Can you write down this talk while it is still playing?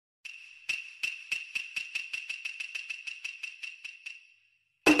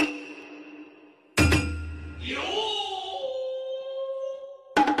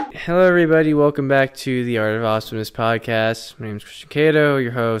Hello everybody, welcome back to the Art of Awesomeness podcast. My name is Caito,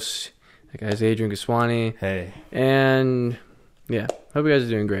 your host. That guy's Adrian Kiswani. Hey. And yeah, hope you guys are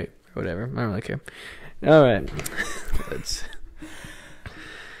doing great. Whatever, I don't really care. Alright.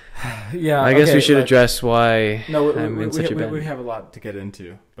 Yeah, I guess we should address why I'm in such a bad... We have a lot to get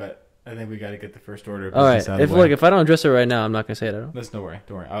into, but I think we got to get the first order of business out Alright, of the way. if I don't address it right now, I'm not going to say it at all. Don't worry.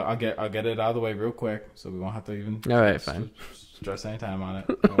 I'll get it out of the way real quick, so we won't have to even Fine. stress any time on it.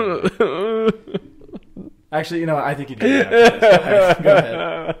 Actually, I think you do that. Go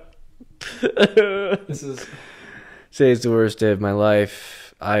ahead. This is... Today's the worst day of my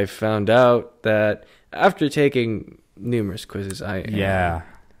life. I found out that after taking numerous quizzes, I am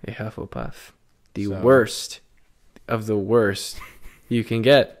a Hufflepuff. The worst of the worst you can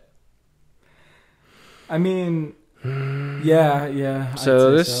get. I mean, yeah.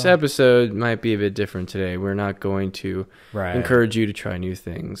 So this episode might be a bit different today. We're not going to encourage you to try new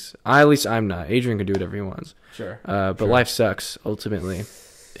things. At least I'm not. Adrian can do whatever he wants. Sure. But life sucks, ultimately.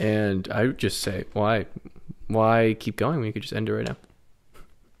 And I would just say, why keep going when you could just end it right now?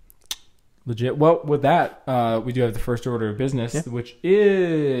 Legit. Well, with that, we do have the first order of business, which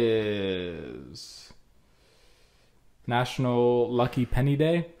is National Lucky Penny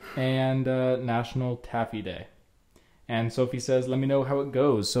Day and National Taffy Day. And Sophie says, let me know how it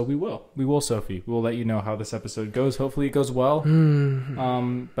goes. So we will. We will, Sophie. We will let you know how this episode goes. Hopefully it goes well.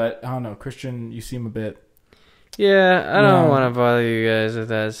 But I don't know. Christian, you seem a bit... Yeah, I don't want to bother you guys with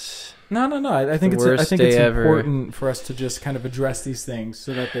that. No. I think it's important for us to just kind of address these things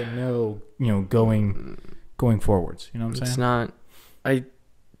so that they know, going forwards. You know what I'm saying? It's not... I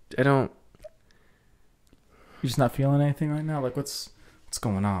don't... You're just not feeling anything right now? Like, what's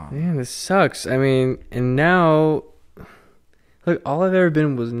going on? Man, this sucks. I mean, and now... Look, all I've ever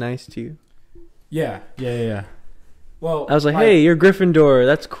been was nice to you. Yeah. Well, I was like, hey, you're Gryffindor.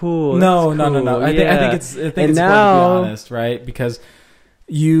 That's cool. No. I think it's important to be honest, right? Because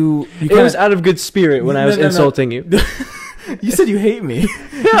you it was out of good spirit when I was insulting you. You said you hate me.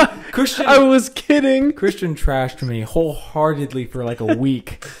 Christian, I was kidding. Christian trashed me wholeheartedly for like a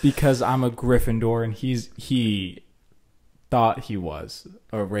week because I'm a Gryffindor and he thought he was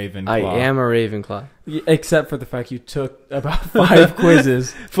a Ravenclaw. I am a Ravenclaw. Except for the fact you took about 5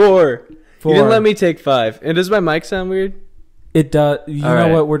 quizzes. 4. You didn't let me take 5. And does my mic sound weird? It does. You know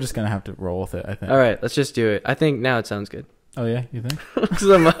what? We're just going to have to roll with it, I think. All right, let's just do it. I think now it sounds good. Oh, yeah? You think? Because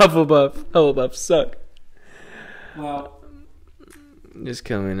I'm a Hufflepuff. Hufflepuffs suck. Well... Just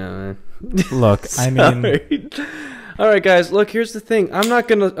kill me now, man. Look, I mean... All right, guys. Look, here's the thing. I'm not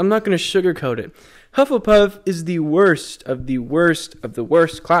gonna sugarcoat it. Hufflepuff is the worst of the worst of the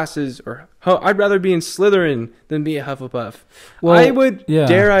worst classes. I'd rather be in Slytherin than be a Hufflepuff. Well, I would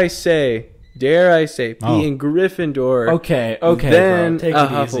dare I say, be in Gryffindor. Okay, than bro. Take a it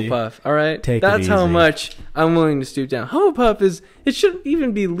Hufflepuff. Easy. All right, That's how much I'm willing to stoop down. Hufflepuff it shouldn't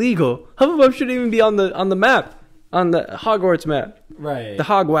even be legal. Hufflepuff shouldn't even be on the map, on the Hogwarts map. Right. The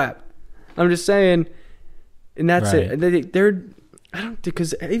Hogwap. I'm just saying, and that's it. I don't,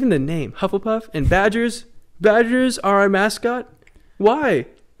 because even the name Hufflepuff and Badgers are our mascot. Why?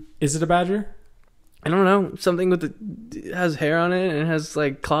 Is it a badger? I don't know. Something it has hair on it and it has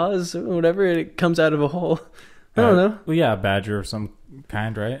like claws or whatever, and it comes out of a hole. I don't know. Well, yeah, a badger of some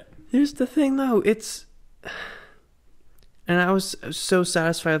kind, right? Here's the thing, though. And I was so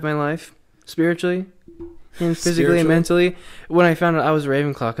satisfied with my life, spiritually and physically and mentally, when I found out I was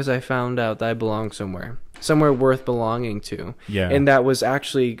Ravenclaw, because I found out that I belonged somewhere worth belonging to. Yeah. And that was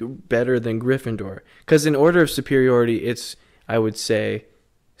actually better than Gryffindor. Because in order of superiority, it's, I would say,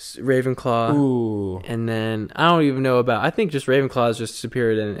 Ravenclaw. Ooh. And then, I don't even know I think just Ravenclaw is just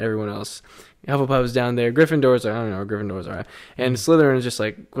superior than everyone else. Hufflepuff is down there. Gryffindor's, I don't know, Gryffindor's alright. And Slytherin is just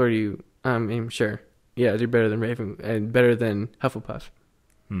like, what are you, sure. Yeah, they're better than better than Hufflepuff.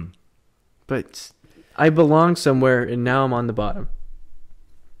 But I belong somewhere, and now I'm on the bottom.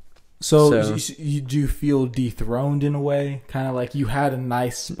 So you do feel dethroned in a way? Kind of like you had a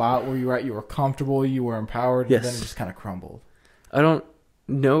nice spot where you were at, you were comfortable, you were empowered, and then it just kind of crumbled. I don't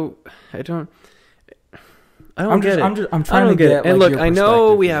know. I don't get it. I'm trying to get it. And look, I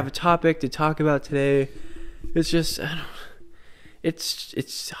know we have a topic to talk about today. It's just,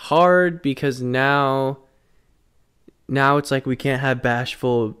 it's hard because now it's like we can't have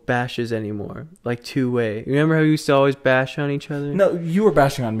bashful bashes anymore, like two-way. Remember how we used to always bash on each other? No, you were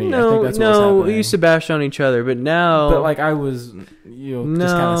bashing on me. I think that's we used to bash on each other, but now... But like I was, just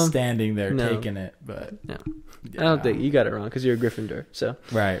kind of standing there taking it. But I don't think you got it wrong because you're a Gryffindor. So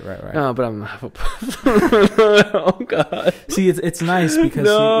right. Oh, but I'm a Hufflepuff. Oh God. See, it's nice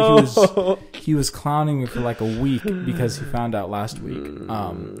because he was clowning me for like a week because he found out last week,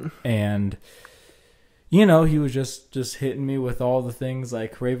 and you know, he was just hitting me with all the things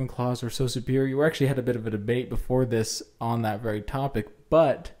like Ravenclaws are so superior. We actually had a bit of a debate before this on that very topic,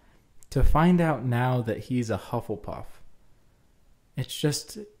 but to find out now that he's a Hufflepuff, it's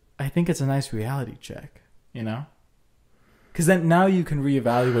just, I think it's a nice reality check, you know? Because then now you can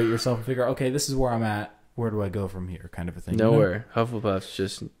reevaluate yourself and figure, okay, this is where I'm at. Where do I go from here? Kind of a thing. Nowhere. You know? Hufflepuffs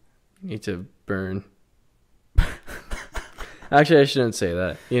just need to burn. Actually, I shouldn't say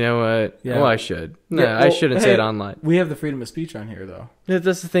that. You know what? Yeah. Well, I should. No, I shouldn't say it online. We have the freedom of speech on here, though. Yeah,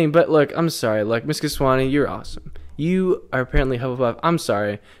 that's the thing. But look, I'm sorry. Like, Miss Kiswani, you're awesome. You are apparently Hufflepuff. I'm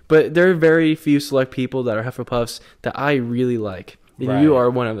sorry. But there are very few select people that are Hufflepuffs that I really like. And right. You are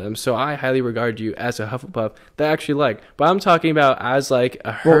one of them. So I highly regard you as a Hufflepuff that I actually like. But I'm talking about as like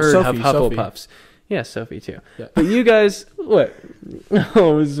a herd of Hufflepuffs. Sophie. Yeah, Sophie too. Yeah. But you guys, what?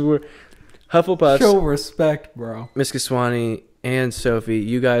 Hufflepuffs. Show respect, bro. Miss Kiswani and Sophie,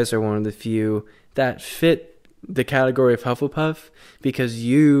 you guys are one of the few that fit the category of Hufflepuff because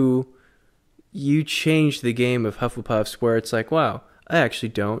you changed the game of Hufflepuffs where it's like, wow, I actually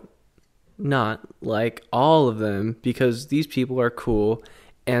don't not like all of them because these people are cool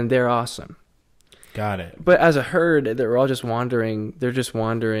and they're awesome. Got it. But as a herd, they're all just wandering. They're just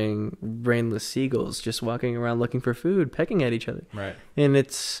wandering brainless seagulls, just walking around looking for food, pecking at each other. Right. And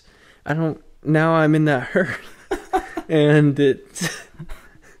now I'm in that herd. and it's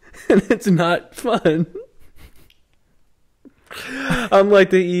not fun. I'm like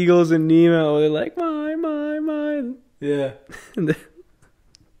the eagles in Nemo. They're like, mine. Yeah.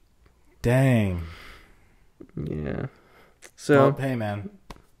 Dang. Yeah. So. Well, hey, man.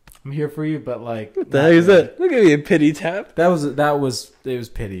 I'm here for you, but like. What the heck is that? Look at me, a pity tap. It was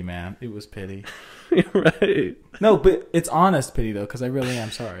pity, man. It was pity. Right. No, but it's honest pity though, because I really am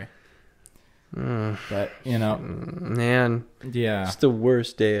sorry. But you know, man, yeah, it's the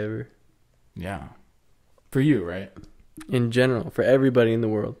worst day ever. Yeah, for you, right? In general, for everybody in the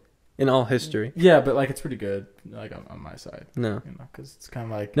world, in all history. Yeah, but like it's pretty good, like on my side. No, you know, because it's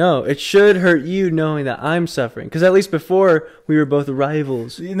kind of like it should hurt you knowing that I'm suffering. Because at least before we were both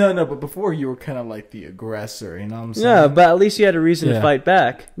rivals. No, but before you were kind of like the aggressor. You know what I'm saying? Yeah, but at least you had a reason to fight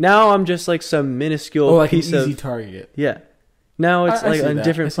back. Now I'm just like some minuscule like piece an easy target. Yeah. Now it's like a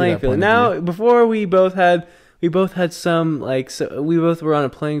different playing field. Now, before we both had some like, so we both were on a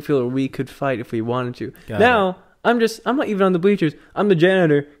playing field where we could fight if we wanted to. Now I'm not even on the bleachers. I'm the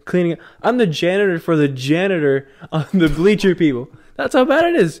janitor cleaning up. I'm the janitor for the janitor on the bleacher people. That's how bad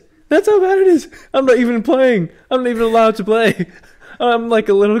it is. I'm not even playing. I'm not even allowed to play. I'm like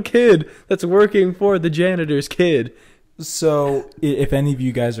a little kid that's working for the janitor's kid. So, if any of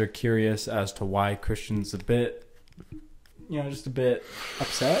you guys are curious as to why Christian's just a bit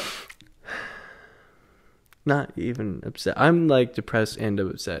upset. Not even upset. I'm like depressed and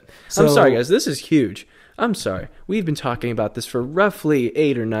upset. So, I'm sorry, guys. This is huge. I'm sorry. We've been talking about this for roughly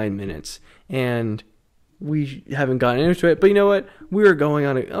 8 or 9 minutes, and we haven't gotten into it. But you know what? We're going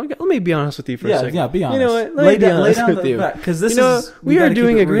on it. Let me be honest with you for a second. Yeah, be honest. You know what? Lay down with you. Because we are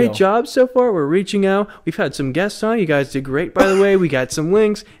doing a great job so far. We're reaching out. We've had some guests on. You guys did great, by the way. We got some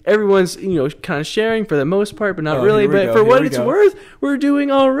links. Everyone's kind of sharing for the most part, but not really. But for what it's worth, we're doing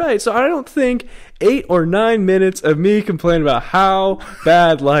all right. So I don't think 8 or 9 minutes of me complaining about how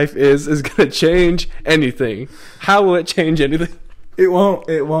bad life is going to change anything. How will it change anything? It won't.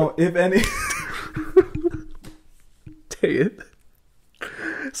 If any. Dang it.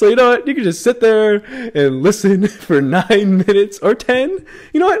 So you know what? You can just sit there and listen for 9 minutes or 10.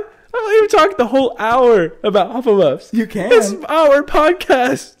 You know what? I don't even talk the whole hour about Hufflepuffs. You can. It's our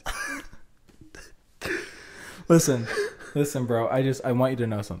podcast. Listen, bro. I want you to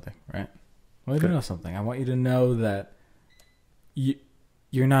know something, right? I want you to know something. I want you to know that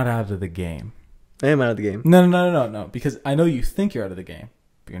you're not out of the game. I am out of the game. No. Because I know you think you're out of the game.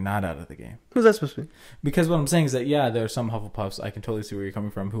 You're not out of the game. What's that supposed to be? Because what I'm saying is that, yeah, there are some Hufflepuffs, I can totally see where you're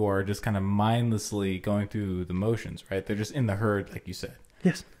coming from, who are just kind of mindlessly going through the motions, right? They're just in the herd, like you said.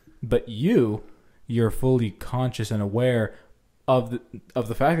 Yes. But you're fully conscious and aware of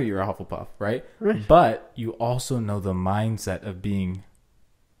the fact that you're a Hufflepuff, right? Right. But you also know the mindset of being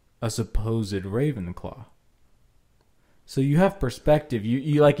a supposed Ravenclaw. So you have perspective.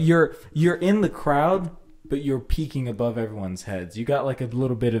 You're in the crowd, but you're peeking above everyone's heads. You got like a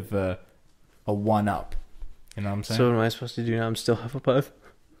little bit of a one-up. You know what I'm saying? So what am I supposed to do now? I'm still Hufflepuff?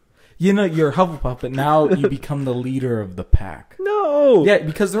 You're Hufflepuff, but now you become the leader of the pack. No. No. Yeah,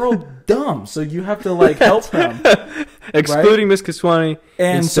 because they're all dumb, so you have to like help them. Excluding Miss Kiswani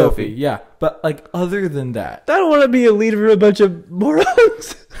and Sophie. Yeah, but like other than that, I don't want to be a leader of a bunch of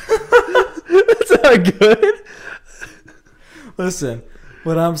morons. That's not good. Listen,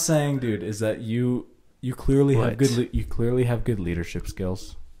 what I'm saying, dude, is that you clearly have good leadership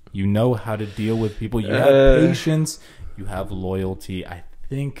skills. You know how to deal with people. You have patience. You have loyalty. I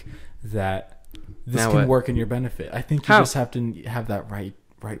think that this can work in your benefit. I think you just have to have that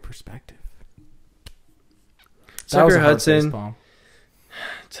right perspective. Tucker Hudson.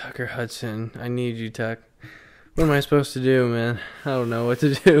 Tucker Hudson. I need you, Tuck. What am I supposed to do, man? I don't know what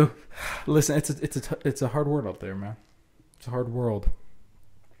to do. Listen, it's a hard world out there, man. It's a hard world.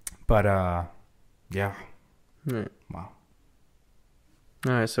 But yeah. Right. Wow.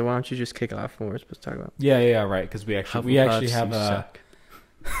 All right, so why don't you just kick off what we're supposed to talk about? Yeah, right. Because we actually have a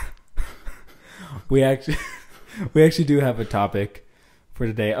we actually do have a topic for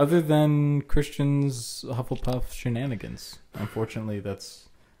today, other than Christian's Hufflepuff shenanigans. Unfortunately, that's.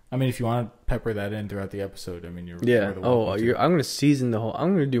 I mean, if you want to pepper that in throughout the episode, I mean, you're yeah. Oh, I'm gonna season the whole.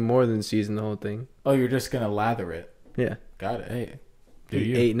 I'm gonna do more than season the whole thing. Oh, you're just gonna lather it. Yeah. Got it. Hey.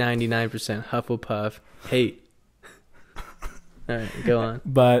 8.99% Hufflepuff hate. All right, go on.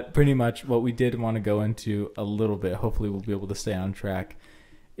 But pretty much what we did want to go into a little bit, hopefully we'll be able to stay on track,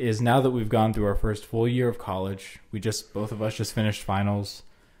 is now that we've gone through our first full year of college, both of us just finished finals.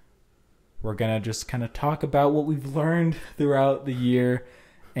 We're going to just kind of talk about what we've learned throughout the year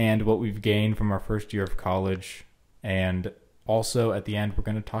and what we've gained from our first year of college. And also at the end, we're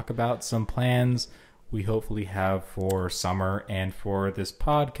going to talk about some plans we hopefully have for summer and for this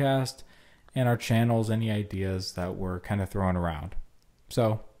podcast and our channels, any ideas that we're kind of throwing around.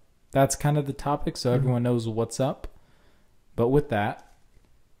 So that's kind of the topic, so everyone knows what's up. But with that,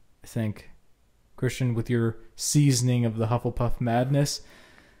 I think, Christian, with your seasoning of the Hufflepuff madness,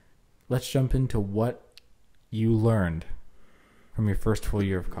 let's jump into what you learned from your first full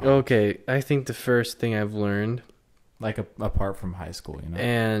year of college. Okay, I think the first thing I've learned, like apart from high school, you know.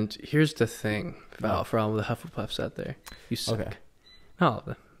 And here's the thing for all the Hufflepuffs out there, you suck. Okay. Not all of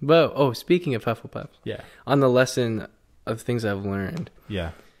them. But speaking of Hufflepuffs, yeah. On the lesson of things I've learned,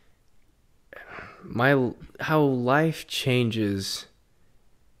 yeah. How life changes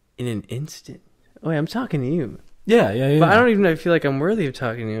in an instant. Oh, wait, I'm talking to you. Yeah. But I don't even feel like I'm worthy of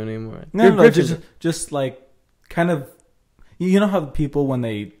talking to you anymore. No, just like kind of, you know how people, when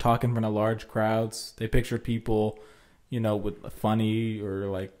they talk in front of large crowds, they picture people, you know, with funny or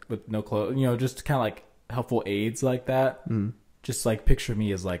like with no clothes, you know, just kind of like helpful aids like that. Mm. Just like picture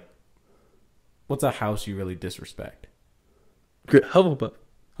me as like, what's a house you really disrespect? Hufflepuff.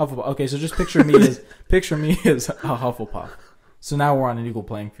 Okay, so just picture me as a Hufflepuff. So now we're on an equal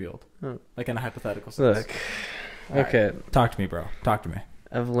playing field, like in a hypothetical sense. Look, okay. Right. Talk to me, bro. Talk to me.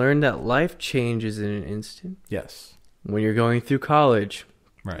 I've learned that life changes in an instant. Yes. When you're going through college,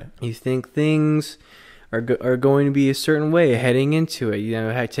 right? You think things are going to be a certain way heading into it. You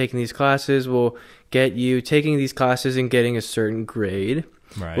know, taking these classes will get you. Taking these classes and getting a certain grade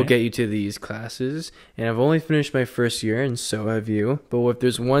will get you to these classes. And I've only finished my first year, and so have you. But if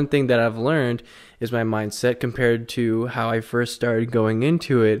there's one thing that I've learned is my mindset compared to how I first started going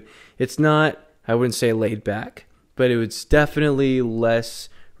into it. It's not, I wouldn't say laid back, but it was definitely less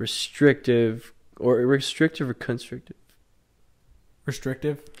restrictive or constrictive.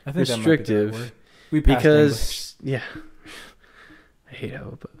 Restrictive? I think restrictive. That might be the word. Because, yeah. I hate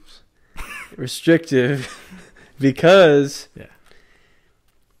Hufflepuffs. Restrictive because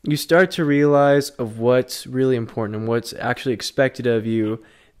you start to realize of what's really important and what's actually expected of you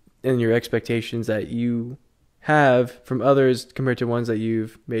and your expectations that you have from others compared to ones that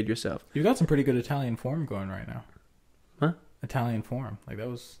you've made yourself. You've got some pretty good Italian form going right now. Huh? Italian form. Like that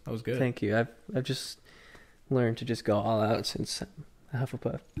was good. Thank you. I've just learned to just go all out since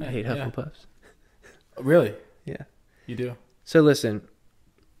Hufflepuff. I hate Hufflepuffs. Really? Yeah. You do? So listen,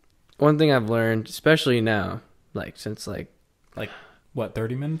 one thing I've learned, especially now, like since like what,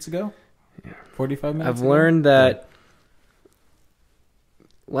 30 minutes ago? Yeah. 45 minutes I've learned that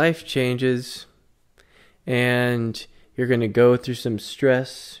life changes and you're going to go through some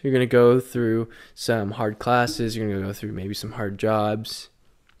stress. You're going to go through some hard classes. You're going to go through maybe some hard jobs.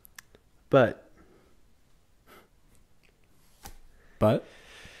 But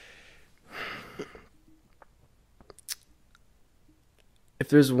if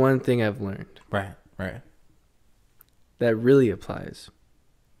there's one thing I've learned, right, that really applies.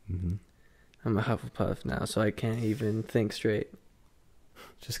 Mm-hmm. I'm a Hufflepuff now, so I can't even think straight.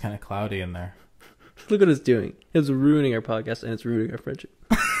 It's just kind of cloudy in there. Look what it's doing. It's ruining our podcast and it's ruining our friendship.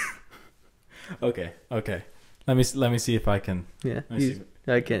 Okay. Let Let me see if I can. Yeah.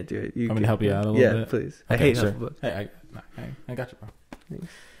 I can't do it. I'm going to help you out a little bit. Yeah, please. Okay, I hate sure. Hufflepuff. Hey, I got you, bro.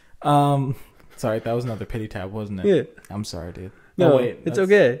 Thanks. Sorry, that was another pity tab, wasn't it? Yeah. I'm sorry, dude. No, wait. It's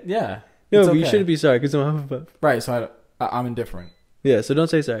okay. Yeah. No, but you shouldn't be sorry because I'm Hufflepuff. Right, so I'm indifferent. Yeah, so don't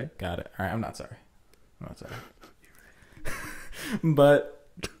say sorry. Got it. All right, I'm not sorry. But,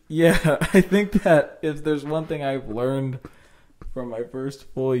 yeah, I think that if there's one thing I've learned from my first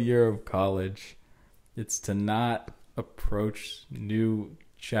full year of college, it's to not approach new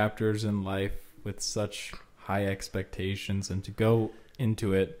chapters in life with such high expectations and to go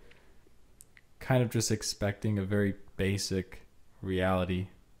into it kind of just expecting a very basic reality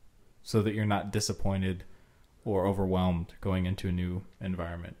so that you're not disappointed or overwhelmed going into a new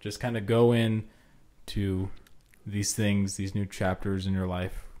environment. Just kind of go in to these things, these new chapters in your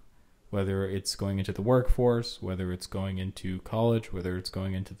life, whether it's going into the workforce, whether it's going into college, whether it's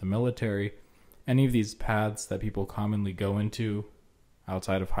going into the military, any of these paths that people commonly go into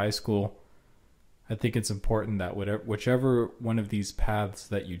outside of high school. I think it's important that whichever one of these paths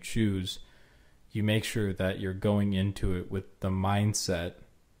that you choose, you make sure that you're going into it with the mindset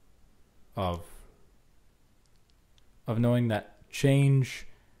of knowing that change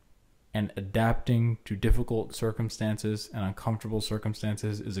and adapting to difficult circumstances and uncomfortable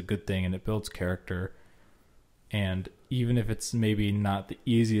circumstances is a good thing, and it builds character. And even if it's maybe not the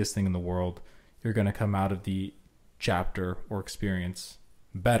easiest thing in the world, you're going to come out of the chapter or experience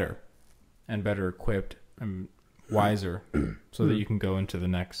better and better equipped and wiser so that you can go into the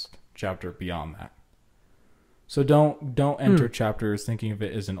next chapter beyond that. So don't enter chapters thinking of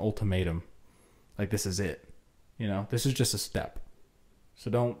it as an ultimatum. Like, this is it. You know, this is just a step. So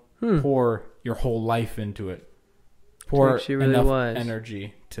don't pour your whole life into it. Pour enough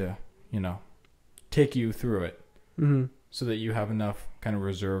energy to, take you through it. Mm-hmm. So that you have enough kind of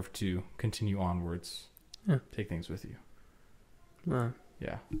reserve to continue onwards. Yeah. Take things with you. Wow.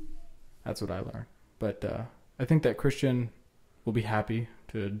 Yeah. That's what I learned. But I think that Christian will be happy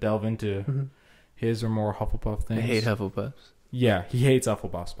to delve into his or more Hufflepuff things. I hate Hufflepuffs. Yeah, he hates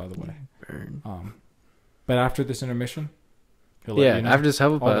Hufflepuffs, by the way. Burn. But after this intermission, after this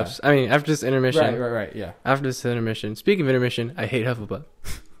Hufflepuffs. I mean, after this intermission. Right, yeah. After this intermission. Speaking of intermission, I hate Hufflepuff.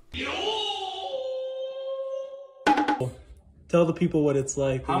 Tell the people what it's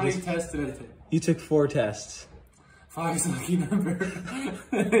like. How many tests did I take? You took 4 tests. 5 is a lucky number.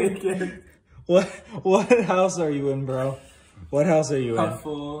 What house are you in, bro? What house are you in?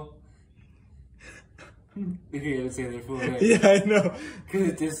 Huffle. You can't even say their full name. Yeah, I know.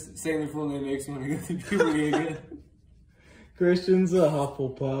 Because just saying their full name makes me want to go through puberty again. Christian's a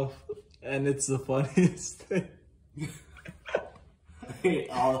Hufflepuff, and it's the funniest thing. I hate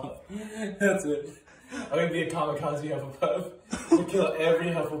all of them. That's it. I'm going to be a kamikaze Hufflepuff. We'll kill every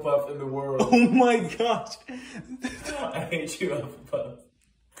Hufflepuff in the world. Oh my gosh. I hate you, Hufflepuff.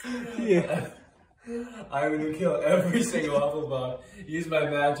 Yeah. I'm going to kill every single Hufflepuff. Use my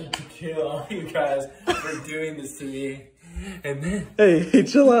magic to kill all you guys for doing this to me. And then... Hey,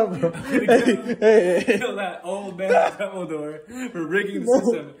 chill out, bro. Hey. Kill that old man Dumbledore for rigging the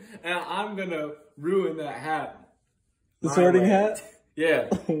system. And I'm going to ruin that hat. The sorting hat? Yeah.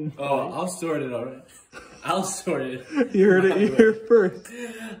 Oh, I'll sort it, alright. I'll sort it. You heard it here first.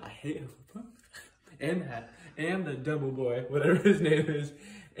 I hate Hufflepuff. And that. And the double boy, whatever his name is.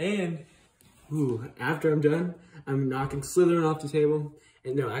 And, after I'm done, I'm knocking Slytherin off the table.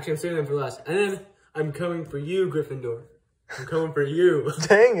 And no, actually I'm saving them for last. And then I'm coming for you, Gryffindor. I'm coming for you.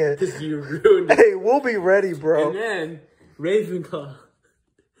 Dang it. Because you ruined it. Hey, we'll be ready, bro. And then, Ravenclaw.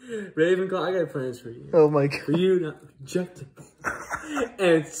 Ravenclaw, I got plans for you. Oh my god. For you, not objective.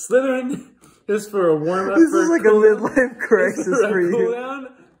 And Slytherin, just for a warm-up. This is like a midlife crisis for you. Cool down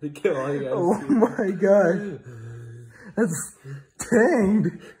to kill all you guys. Oh my god. That's...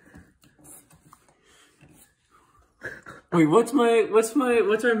 Dang. Wait, what's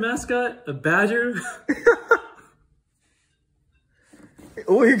our mascot? A badger?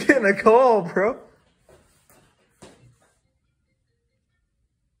 Oh, you're getting a call, bro.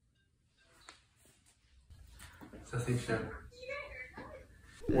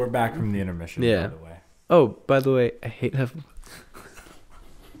 We're back from the intermission, by the way. Oh, by the way, I hate Hufflepuff.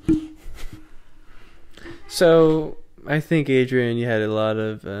 So, I think, Adrian, you had a lot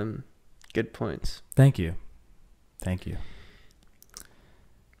of good points. Thank you.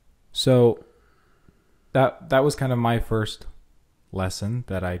 So, that was kind of my first lesson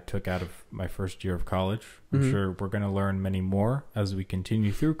that I took out of my first year of college. I'm sure we're going to learn many more as we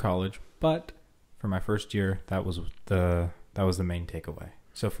continue through college, but for my first year, that was the main takeaway.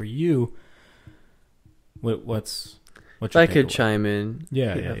 So for you, what's your If I could chime in,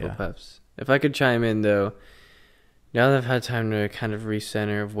 yeah. If I could chime in though, now that I've had time to kind of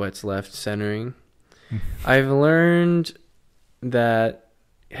recenter of what's left centering, I've learned that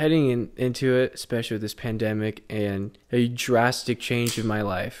heading into it, especially with this pandemic and a drastic change in my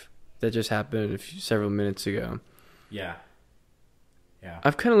life that just happened several minutes ago. Yeah.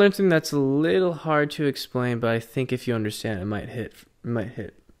 I've kind of learned something that's a little hard to explain, but I think if you understand, it might hit. Yeah.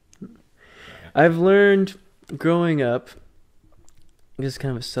 I've learned growing up. This is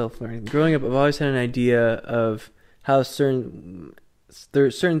kind of a self-learning. Growing up, I've always had an idea of how certain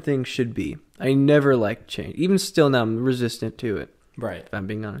things should be. I never liked change. Even still now, I'm resistant to it. Right. If I'm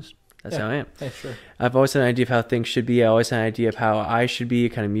being honest. That's how I am. Yeah, sure. I've always had an idea of how things should be. I always had an idea of how I should be,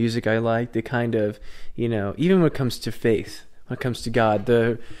 the kind of music I like, the kind of, even when it comes to faith, when it comes to God,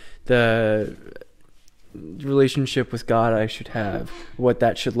 the relationship with God I should have, what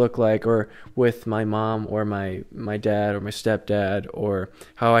that should look like, or with my mom or my dad or my stepdad, or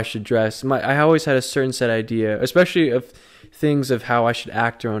how I should dress. I always had a certain set idea, especially of things of how I should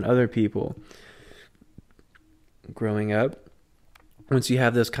act around other people. Growing up, once you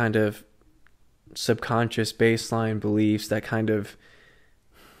have those kind of subconscious baseline beliefs, that kind of,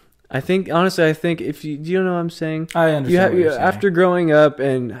 I think if you know what I'm saying? I understand what you're saying. After growing up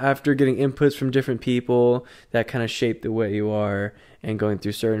and after getting inputs from different people that kind of shape the way you are and going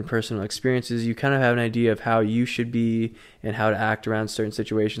through certain personal experiences, you kind of have an idea of how you should be and how to act around certain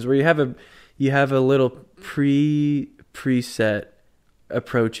situations where you have a little preset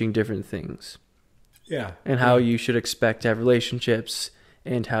approaching different things. Yeah. And how you should expect to have relationships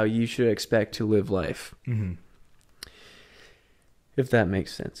and how you should expect to live life. Mm-hmm. If that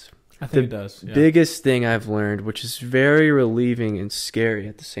makes sense. I think it does. Yeah. Biggest thing I've learned, which is very relieving and scary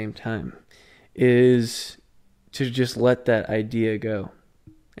at the same time, is to just let that idea go.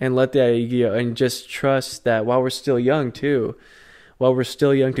 And let the idea and just trust that while we're still young too. While we're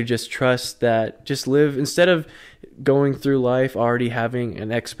still young, to just trust that, just live, instead of going through life already having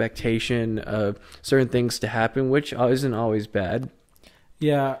an expectation of certain things to happen, which isn't always bad.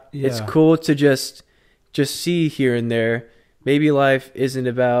 Yeah. It's cool to just see here and there. Maybe life isn't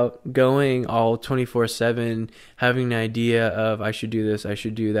about going all 24/7, having an idea of I should do this, I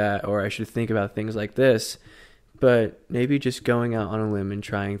should do that, or I should think about things like this. But maybe just going out on a limb and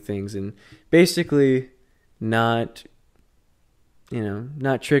trying things and basically not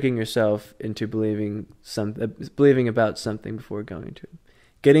tricking yourself into believing about something before going to it.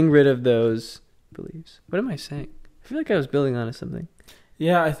 Getting rid of those beliefs. What am I saying? I feel like I was building onto something.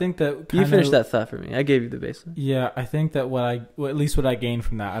 Yeah, I think that you finished that thought for me. I gave you the baseline. Yeah, I think that at least what I gained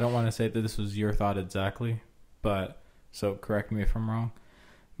from that, I don't want to say that this was your thought exactly, but so correct me if I'm wrong.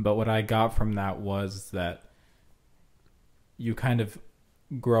 But what I got from that was that you kind of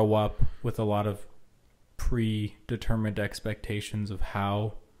grow up with a lot of predetermined expectations of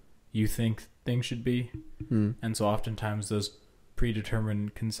how you think things should be. And so oftentimes those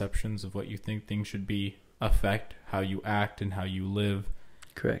predetermined conceptions of what you think things should be affect how you act and how you live.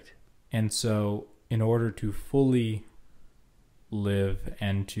 Correct. And so in order to fully live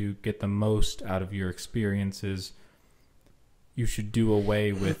and to get the most out of your experiences, you should do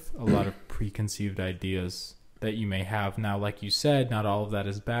away with a lot of preconceived ideas that you may have. Now, like you said, not all of that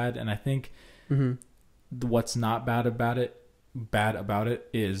is bad. And I think what's not bad about it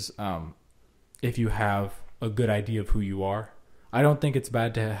is if you have a good idea of who you are. I don't think it's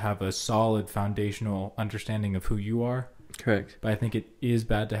bad to have a solid foundational understanding of who you are. Correct. But I think it is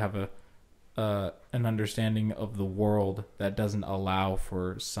bad to have an understanding of the world that doesn't allow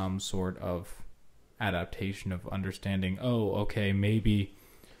for some sort of adaptation of understanding. Oh, okay, maybe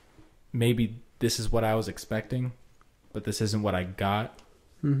this is what I was expecting, but this isn't what I got.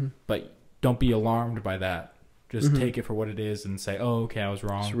 But don't be alarmed by that. Just take it for what it is and say, oh, okay, I was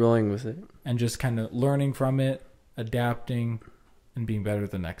wrong. Just rolling with it. And just kind of learning from it, adapting, and being better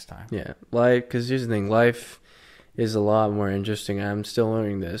the next time. Yeah. Because here's the thing. Life is a lot more interesting. I'm still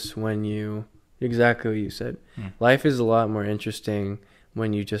learning this exactly what you said. Life is a lot more interesting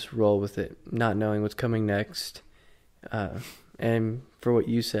when you just roll with it, not knowing what's coming next. And for what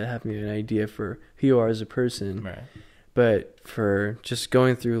you said, having an idea for who you are as a person. Right. But for just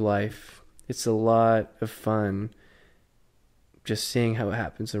going through life, it's a lot of fun just seeing how it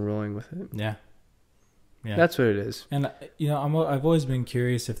happens and rolling with it. Yeah. That's what it is. And I've always been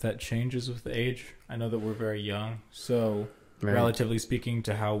curious if that changes with age. I know that we're very young, so relatively speaking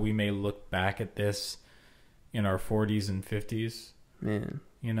to how we may look back at this in our 40s and 50s. Man,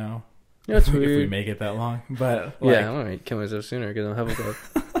 that's weird. If we make it that long. But yeah, I want to kill myself sooner because I'm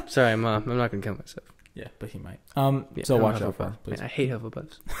Hufflepuff. Sorry, Mom, I'm not gonna kill myself. Yeah, but he might. So watch out for him, please. Man, I hate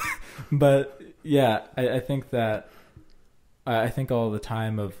Hufflepuffs. But yeah, I think that I think all the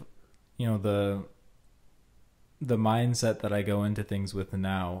time of the mindset that I go into things with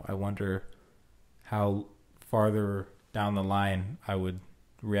now, I wonder how farther down the line I would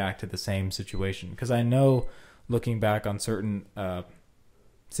react to the same situation. Because I know, looking back on certain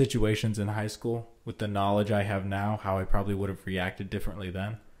situations in high school with the knowledge I have now, how I probably would have reacted differently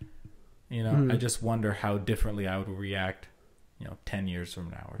then. You know, I just wonder how differently I would react, 10 years from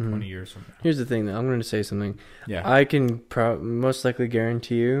now or 20 years from now. Here's the thing, though. I'm going to say something. Yeah. I can most likely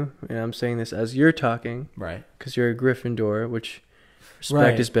guarantee you, and I'm saying this as you're talking. Right. Because you're a Gryffindor, which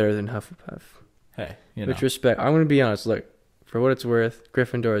respect is better than Hufflepuff. Hey, Which respect, I'm going to be honest. Look, for what it's worth,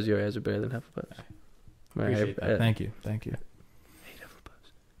 Gryffindors you guys are better than Hufflepuff. Appreciate that. Thank you. I hate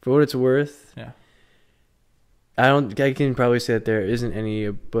Hufflepuffs. For what it's worth, yeah. I can probably say that there isn't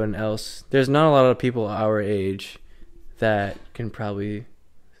anyone else. There's not a lot of people our age that can probably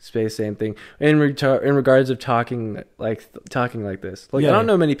say the same thing in regards of talking like this. Like, I don't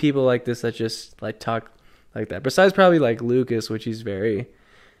know many people like this that just like talk like that. Besides probably like Lucas, which he's very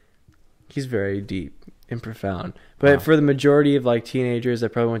deep and profound. But for the majority of like teenagers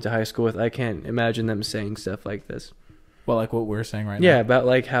that probably went to high school with, I can't imagine them saying stuff like this. Well, like what we're saying right now. Yeah, about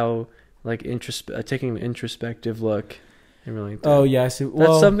like how like taking an introspective look and really. Oh yeah, I see.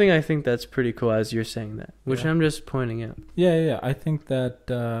 Well, that's something I think that's pretty cool as you're saying that, which I'm just pointing out. Yeah. I think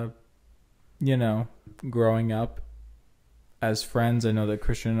that growing up as friends, I know that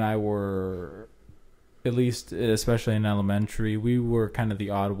Christian and I were, at least especially in elementary, we were kind of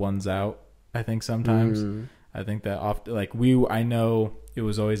the odd ones out. I think sometimes. I think that often, like I know it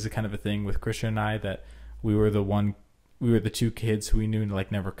was always the kind of a thing with Christian and I that we were the two kids who we knew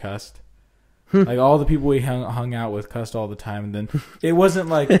like never cussed. Like all the people we hung out with cussed all the time, and then it wasn't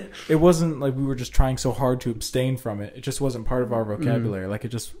like we were just trying so hard to abstain from it. It just wasn't part of our vocabulary. Like it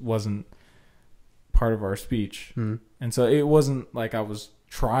just wasn't part of our speech. And so it wasn't like I was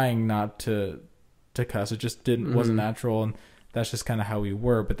trying not to cuss. It just wasn't natural, and that's just kind of how we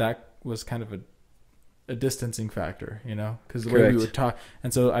were. But that was kind of a distancing factor, because the way we would talk.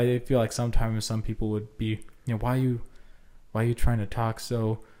 And so I feel like sometimes some people would be, why are you trying to talk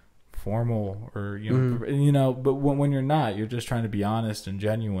so formal, or but when you're not, you're just trying to be honest and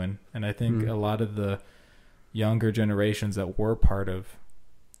genuine. And I think a lot of the younger generations that we're part of,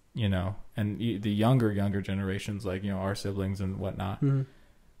 and the younger generations, like our siblings and whatnot,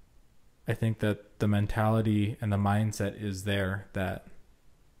 I think that the mentality and the mindset is there that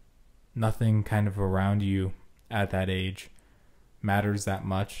nothing kind of around you at that age matters that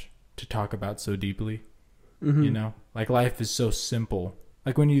much to talk about so deeply. Like life is so simple.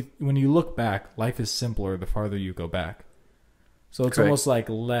 Like when you look back, life is simpler the farther you go back. So it's almost like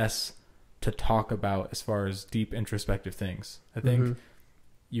less to talk about as far as deep introspective things. I think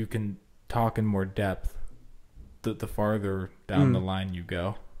you can talk in more depth the farther down the line you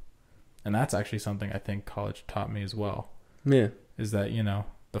go. And that's actually something I think college taught me as well. Yeah. Is that,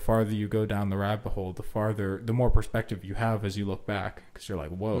 the farther you go down the rabbit hole, the more perspective you have as you look back, because you're like,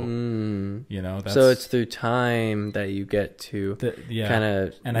 whoa, so it's through time that you get to kind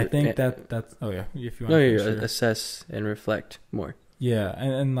of, and I think that's if you want to assess and reflect more. Yeah,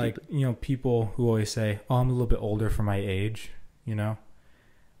 and like people who always say, "Oh, I'm a little bit older for my age," I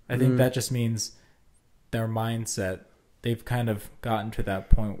think that just means their mindset. They've kind of gotten to that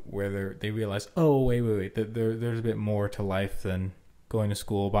point where they realize, oh, wait, there's a bit more to life than going to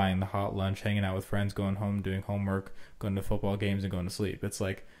school, buying the hot lunch, hanging out with friends, going home, doing homework, going to football games, and going to sleep. It's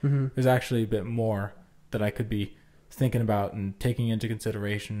like there's actually a bit more that I could be thinking about and taking into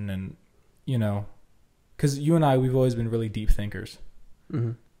consideration. And, because you and I, we've always been really deep thinkers.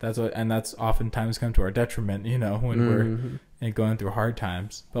 That's oftentimes come to our detriment, when we're going through hard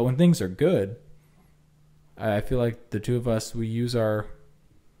times. But when things are good, I feel like the two of us, we use our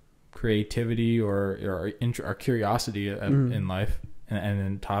creativity or our curiosity in life and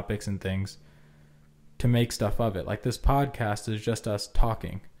in topics and things to make stuff of it. Like this podcast is just us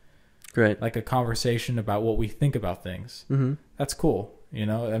talking, like a conversation about what we think about things. That's cool.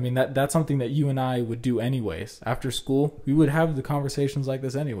 I mean, that's something that you and I would do anyways. After school, we would have the conversations like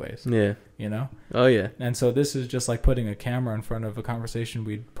this anyways. Yeah. Oh yeah. And so this is just like putting a camera in front of a conversation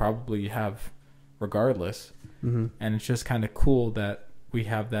we'd probably have regardless. And it's just kind of cool that we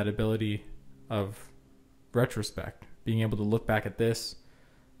have that ability of retrospect, being able to look back at this,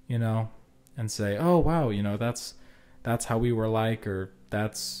 and say, oh wow, that's how we were like, or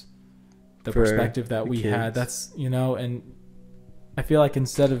that's the perspective that we had. That's, and I feel like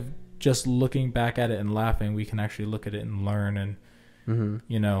instead of just looking back at it and laughing, we can actually look at it and learn and,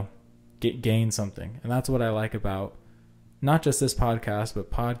 gain something. And that's what I like about not just this podcast, but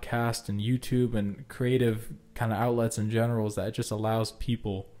podcast and YouTube and creative kind of outlets in general, is that it just allows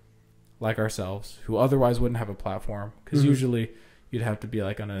people like ourselves who otherwise wouldn't have a platform, because usually you'd have to be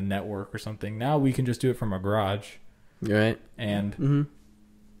like on a network or something. Now we can just do it from our garage. Right. And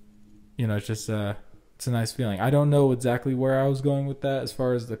you know, it's just it's a nice feeling. I don't know exactly where I was going with that as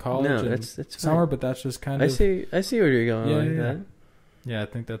far as the college and it's summer, but that's just kind of I see where you're going that. Yeah, I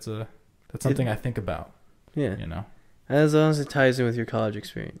think that's something I think about. Yeah. You know. As long as it ties in with your college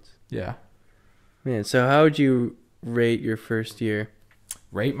experience. Yeah. Man, so how would you rate your first year?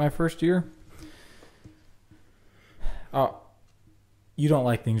 Rate my first year? Oh, you don't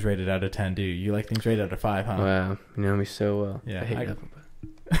like things rated out of 10, do you? You like things rated out of 5, huh? Wow, you know me so well. Yeah, I hate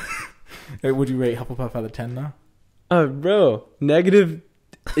Hufflepuff. Would you rate Hufflepuff out of 10 now? Oh, bro, negative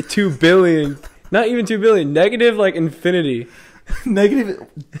 2 billion. Not even 2 billion. Negative like infinity. Negative.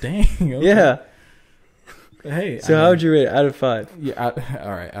 Dang. Okay. Yeah. Hey. So how would you rate it out of 5? Yeah.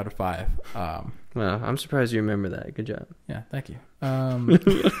 All right. Out of 5. Well, I'm surprised you remember that. Good job. Yeah. Thank you.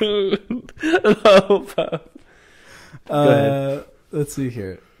 Hufflepuff. Go ahead. Let's see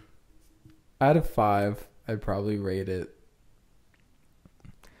here. Out of 5, I'd probably rate it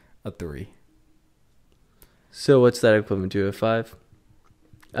a 3. So what's that equivalent to? A 5?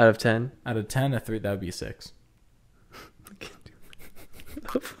 Out of 10? Out of 10, a 3. That would be a 6.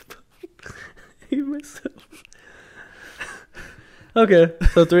 I hate myself. Okay,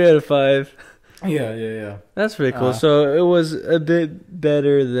 so 3 out of 5. Yeah. That's pretty cool. So it was a bit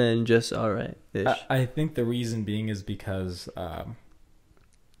better than just alright. I think the reason being is because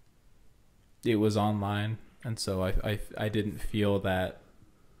it was online, and so I didn't feel that,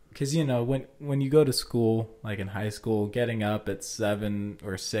 because you know when you go to school, like in high school, getting up at 7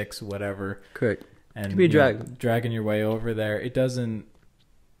 or 6, whatever, correct, and it can be a drag. Dragging your way over there, it doesn't.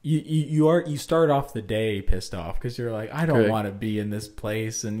 You start off the day pissed off because you're like, I don't want to be in this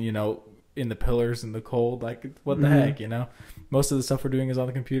place, and you know, in the pillars in the cold, like what the heck, you know. Most of the stuff we're doing is on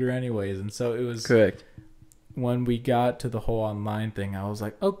the computer anyways, and so it was correct. When we got to the whole online thing, I was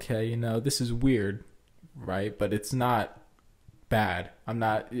like, okay, you know, this is weird, right? But it's not bad. I'm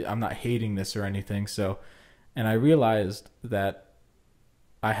not hating this or anything. So, and I realized that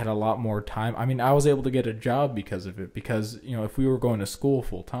I had a lot more time. I mean, I was able to get a job because of it, because, you know, if we were going to school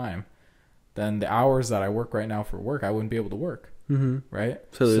full time, then the hours that I work right now for work, I wouldn't be able to work. Right?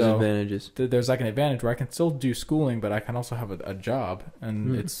 So there's advantages. There's like an advantage where I can still do schooling, but I can also have a job,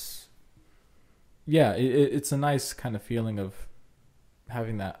 and it's a nice kind of feeling of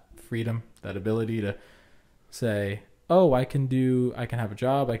having that freedom, that ability to say, oh, I can have a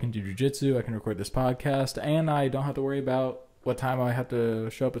job, I can do jujitsu, I can record this podcast, and I don't have to worry about what time I have to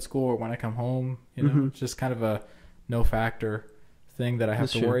show up at school or when I come home. You know, it's just kind of a no factor thing that I have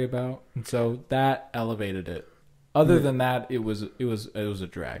to worry about, and so that elevated it. Other than that, it was a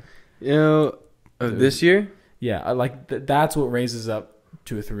drag. You know, this year? Yeah, I like that's what raises up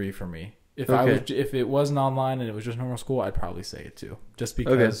to a 3 for me. If it wasn't online and it was just normal school, I'd probably say it too, just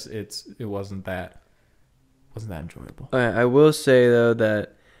because it wasn't that enjoyable. I will say though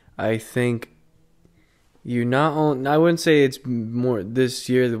that I think I wouldn't say it's more this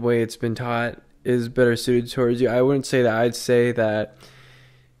year the way it's been taught is better suited towards you. I wouldn't say that. I'd say that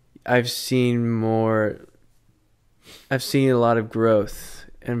I've seen a lot of growth,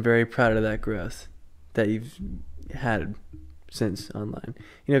 and very proud of that growth that you've had since online.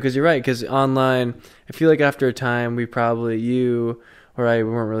 You know, because you're right, because online, I feel like after a time, you or I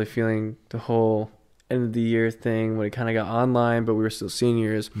weren't really feeling the whole end of the year thing when it kind of got online, but we were still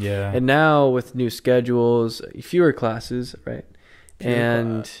seniors. Yeah. And now with new schedules, fewer classes, right?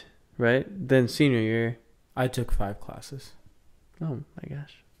 Then senior year. I took 5 classes. Oh my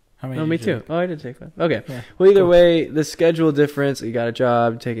gosh. How many? Oh, me too. Oh, I did take 5. Okay. Yeah. Well, either way, the schedule difference, you got a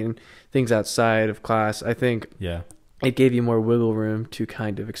job, taking things outside of class, I think it gave you more wiggle room to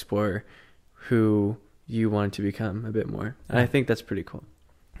kind of explore who you wanted to become a bit more. And I think that's pretty cool.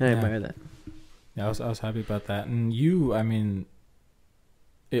 And I admire that. Yeah, I was happy about that. And you, I mean,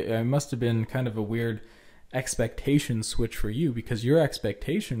 it must have been kind of a weird expectation switch for you, because your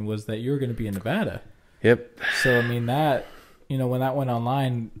expectation was that you were going to be in Nevada. Yep. So, I mean, that, you know, when that went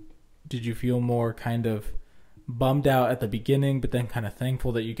online, did you feel more kind of bummed out at the beginning, but then kind of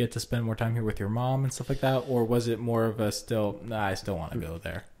thankful that you get to spend more time here with your mom and stuff like that? Or was it more of a I still want to go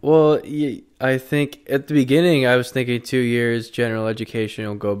there? Well, I think at the beginning, I was thinking 2 years general education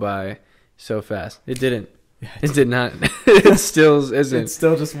will go by so fast. It didn't. It did not. It still isn't. It's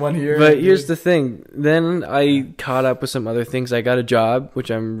still just 1 year. But here's the thing. Then I caught up with some other things. I got a job,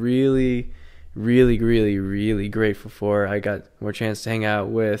 which I'm really, really, really, really grateful for. I got more chance to hang out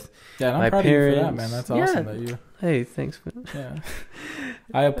with my parents. Of you for that, man. That's awesome that you. Hey, thanks. Yeah.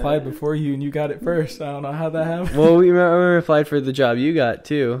 I applied before you, and you got it first. I don't know how that happened. Well, we applied for the job you got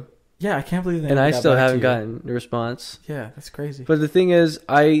too. Yeah, I can't believe they and I still haven't you. gotten a response. Yeah, that's crazy. But the thing is,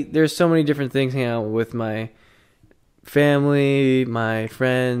 there's so many different things hanging out with my family, my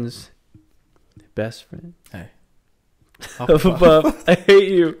friends, best friend. Hey. Hufflepuff, I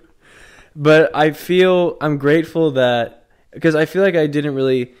hate you. But I'm grateful that, because I feel like I didn't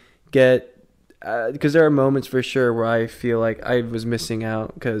really get, because there are moments for sure where I feel like I was missing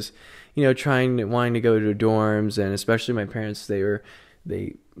out, because, wanting to go to dorms, and especially my parents, they were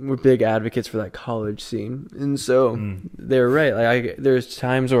big advocates for that college scene, and so they were right. Like there's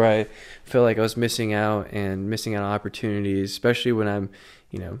times where I feel like I was missing out on opportunities, especially when I'm,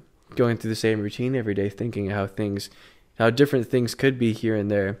 going through the same routine every day, thinking how different things could be here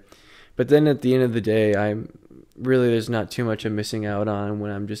and there. But then at the end of the day, there's not too much I'm missing out on when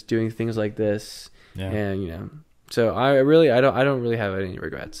I'm just doing things like this. Yeah. And so I don't really have any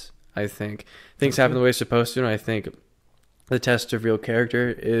regrets. I think things happen the way it's supposed to, and I think the test of real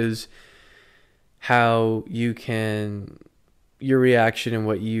character is how your reaction and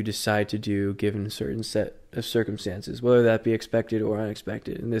what you decide to do given a certain set of circumstances, whether that be expected or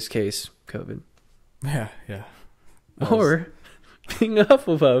unexpected. In this case, COVID. Yeah. Or being a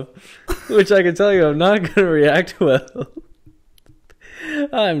Hufflepuff, which I can tell you I'm not going to react well.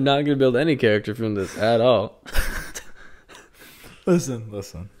 I'm not going to build any character from this at all.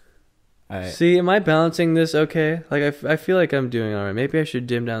 Listen. See, am I balancing this okay? Like, I feel like I'm doing all right. Maybe I should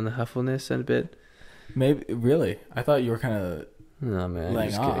dim down the Huffleness a bit. Maybe, really? I thought you were kind of... No, man, I'm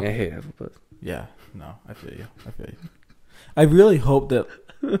just kidding. I hate Hufflepuff. Yeah, no, I feel you. I really hope that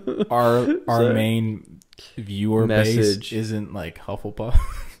our main viewer base isn't like Hufflepuff.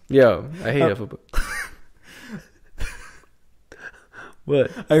 Yo, I hate Hufflepuff.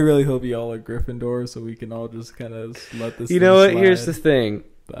 What? I really hope y'all are Gryffindor so we can all just kind of let this. You know what? Slide. Here's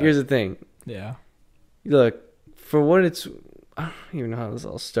the thing. Yeah. Look, for what it's, I don't even know how this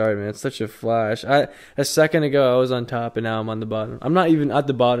all started, man. It's such a flash. A second ago I was on top, and now I'm on the bottom. I'm not even at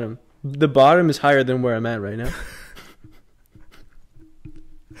the bottom. The bottom is higher than where I'm at right now.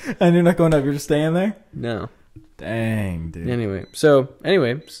 And you're not going up. You're just staying there. No. Dang, dude. Anyway,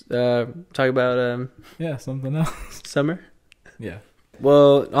 talk about something else. Summer. Yeah.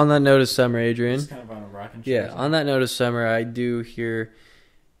 Well, on that note of summer, Adrian. Just kind of on a rocking chair. Yeah, on that note of summer, I hear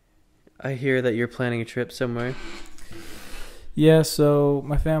that you're planning a trip somewhere. Yeah, so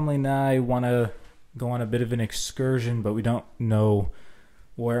my family and I want to go on a bit of an excursion, but we don't know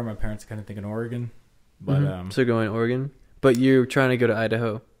where. My parents are kind of thinking Oregon. But so going to Oregon? But you're trying to go to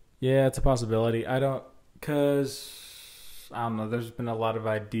Idaho. Yeah, it's a possibility. Because, I don't know, there's been a lot of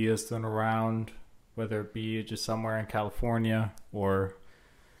ideas thrown around, whether it be just somewhere in California or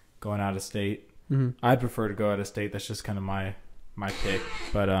going out of state. Mm-hmm. I'd prefer to go out of state. That's just kind of my pick.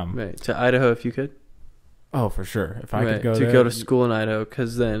 But right, to Idaho if you could. Oh, for sure. If I could go to go to school in Idaho,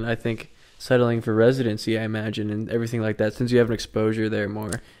 because then I think settling for residency, I imagine, and everything like that, since you have an exposure there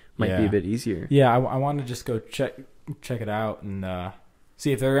more, might be a bit easier. Yeah, I want to just go check it out and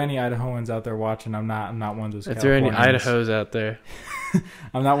see if there are any Idahoans out there watching. I'm not one of those. If there are any Idahos out there,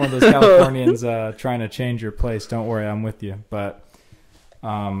 I'm not one of those Californians trying to change your place. Don't worry, I'm with you. But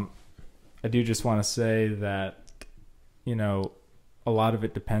I do just want to say that a lot of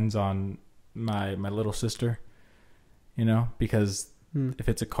it depends on my little sister. Because if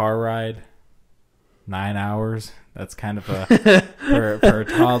it's a car ride, 9 hours, that's kind of a for a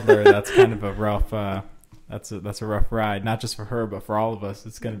toddler. That's kind of a rough. That's a rough ride, not just for her, but for all of us.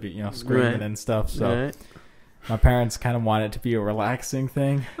 It's going to be, screaming and stuff. So my parents kind of want it to be a relaxing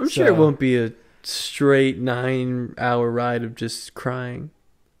thing. I'm sure it won't be a straight 9-hour ride of just crying.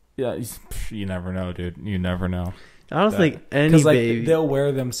 Yeah, you never know, dude. You never know. I don't think any baby. They'll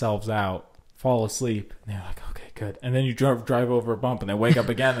wear themselves out, fall asleep, and they're like, okay, good. And then you drive over a bump, and they wake up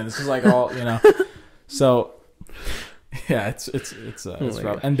again, and this is like all, So... Yeah, it's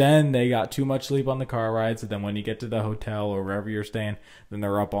rough. And then they got too much sleep on the car ride, so then when you get to the hotel or wherever you're staying, then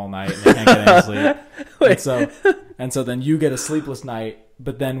they're up all night and they can't get any sleep. And so then you get a sleepless night,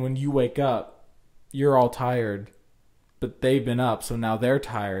 but then when you wake up, you're all tired, but they've been up, so now they're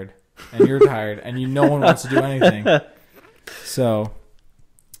tired and you're tired and no one wants to do anything. So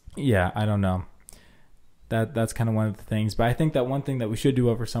yeah, I don't know. That's kind of one of the things. But I think that one thing that we should do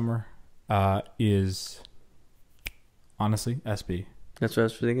over summer is... honestly, SB. That's what I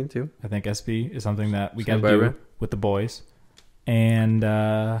was thinking too. I think SB is something that we got to do with the boys. And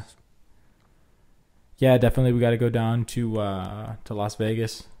definitely we got to go down to Las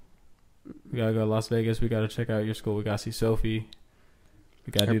Vegas. We got to go to Las Vegas. We got to check out your school. We got to see Sophie.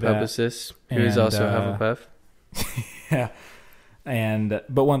 We got to do that. Publicist, who is also Hufflepuff. Yeah.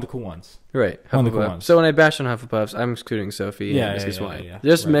 But one of the cool ones. Right. One of the cool ones. So when I bash on Hufflepuffs, I'm excluding Sophie and Miss Kiswani. Yeah.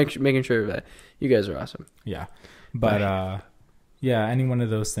 Just making sure that you guys are awesome. Yeah. But, any one of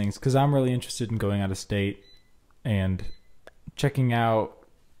those things. Because I'm really interested in going out of state and checking out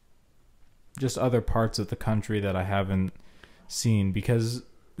just other parts of the country that I haven't seen. Because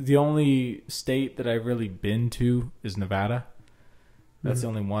the only state that I've really been to is Nevada. That's the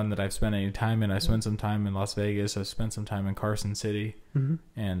only one that I've spent any time in. I spent some time in Las Vegas. I spent some time in Carson City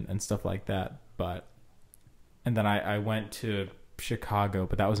and stuff like that. And then I went to Chicago,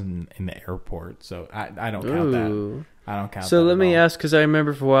 but that was in the airport. So I don't count that. I don't count that. So let me ask, because I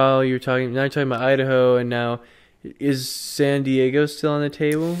remember for a while now you're talking about Idaho, and now is San Diego still on the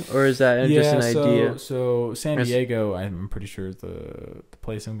table, or is that just an idea? So San Diego, I'm pretty sure is the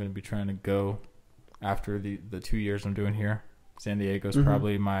place I'm going to be trying to go after the 2 years I'm doing here. San Diego's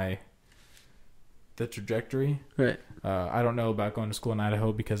probably the trajectory. Right. I don't know about going to school in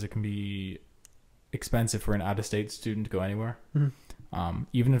Idaho because it can be expensive for an out-of-state student to go anywhere.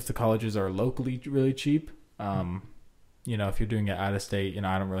 Even if the colleges are locally really cheap, if you're doing it out-of-state,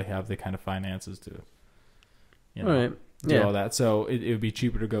 I don't really have the kind of finances to, do all that. So it would be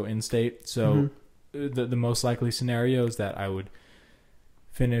cheaper to go in-state. So the most likely scenario is that I would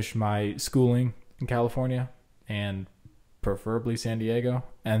finish my schooling in California and preferably San Diego,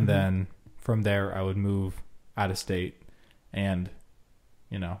 and then from there I would move out of state and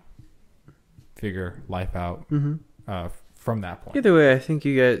figure life out from that point. Either way, I think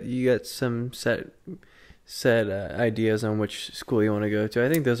you got some set ideas on which school you want to go to.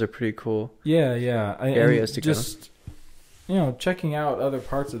 I think those are pretty cool. Areas to just checking out other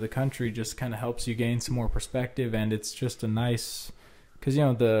parts of the country just kind of helps you gain some more perspective, and it's just a nice, because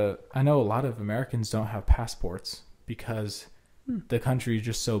I know a lot of Americans don't have passports because the country is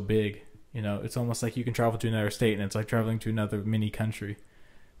just so big. It's almost like you can travel to another state and it's like traveling to another mini country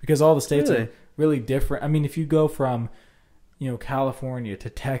because all the states are really different. I mean, if you go from, California to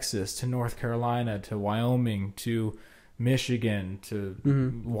Texas to North Carolina to Wyoming to Michigan to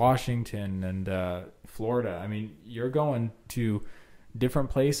Washington and Florida, I mean, you're going to different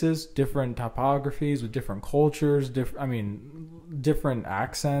places, different topographies with different cultures, different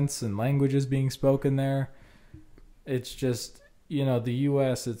accents and languages being spoken there. It's just, the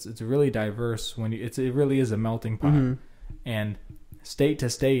U.S. It's really diverse it really is a melting pot, and state to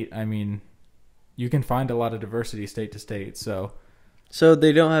state. I mean, you can find a lot of diversity state to state. So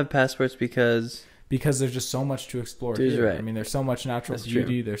they don't have passports because there's just so much to explore here. Right. I mean, there's so much natural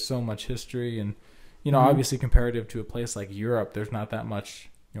beauty. There's so much history, and obviously comparative to a place like Europe, there's not that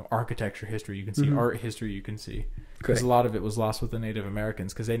much architecture history you can see, art history you can see, because a lot of it was lost with the Native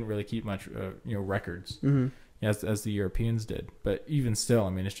Americans because they didn't really keep much records. As the Europeans did. But even still,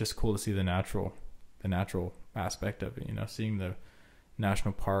 I mean, it's just cool to see the natural aspect of it, seeing the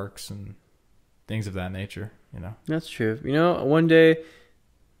national parks and things of that nature, That's true. One day,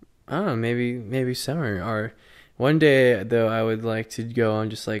 I don't know, maybe summer, or one day though, I would like to go on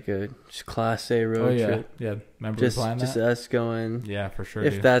just like a Class A road trip. Yeah. Remember we planned that? Just us going. Yeah, for sure.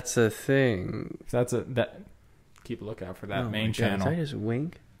 If that's a thing. If that's keep a lookout for that main channel. Did I just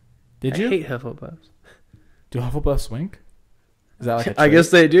wink? Did you? I hate Hufflepuffs. Do Hufflepuffs wink? Is that like a trait? I guess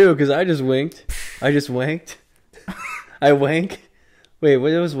they do, because I just winked. I just wanked. I wank. Wait, what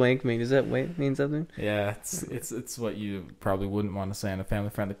does wank mean? Does that wank mean something? Yeah, it's what you probably wouldn't want to say on a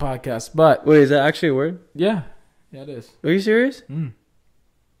family-friendly podcast, but... Wait, is that actually a word? Yeah. Yeah, it is. Are you serious?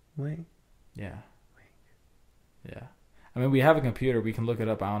 Wank. Yeah. Yeah. I mean, we have a computer. We can look it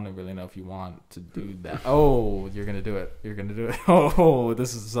up. I don't really know if you want to do that. Oh, you're going to do it. You're going to do it. Oh,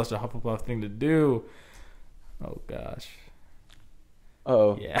 this is such a Hufflepuff thing to do. Oh, gosh.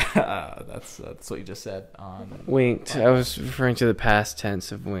 Oh. Yeah, that's what you just said. Winked. I was referring to the past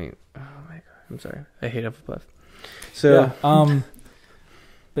tense of winked. Oh, my God. I'm sorry. I hate Hufflepuff. So, yeah,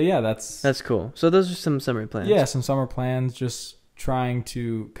 but yeah, that's cool. So those are some summer plans. Yeah, some summer plans. Just trying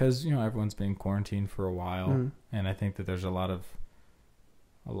to, because everyone's been quarantined for a while, and I think that there's a lot of.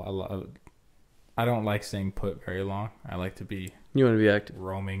 I don't like staying put very long. I like to be. You want to be active,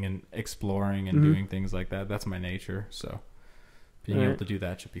 roaming and exploring and doing things like that. That's my nature. So being able to do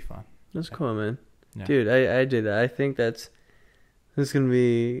that should be fun. That's cool, man. Yeah. Dude, I did that. I think that's gonna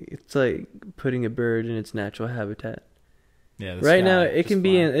be. It's like putting a bird in its natural habitat. Yeah. Right now, it can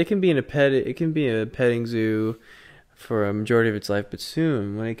be in a petting zoo for a majority of its life, but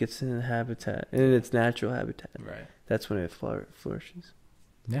soon when it gets in a habitat, in its natural habitat, right, that's when it flourishes.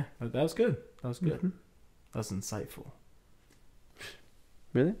 Yeah, that was good. That was good. That was insightful.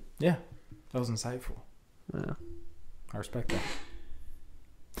 Really? Yeah, that was insightful. Wow. I respect that.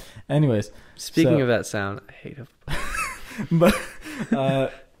 Anyways, speaking of that sound, I hate it.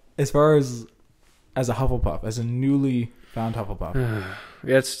 As far as a Hufflepuff, as a newly found Hufflepuff,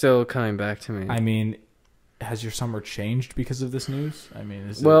 it's still coming back to me. I mean, has your summer changed because of this news? I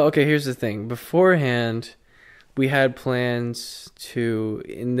mean, okay, here's the thing. Beforehand, we had plans to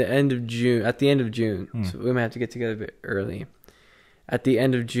at the end of June. So we might have to get together a bit early. At the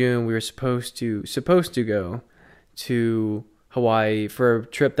end of June, we were supposed to go to Hawaii for a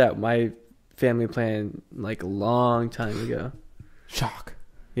trip that my family planned like a long time ago. Shock.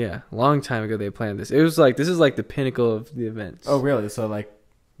 Yeah, a long time ago they planned this. It was like this is like the pinnacle of the events. Oh, really? So like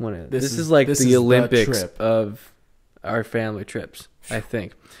this is like the Olympics of our family trips, I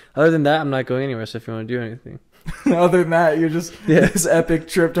think. Other than that, I'm not going anywhere. So if you want to do anything, other than that, you're just this epic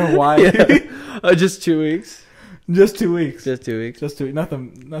trip to Hawaii. Just 2 weeks. Just 2 weeks. Just 2 weeks. Just 2 weeks.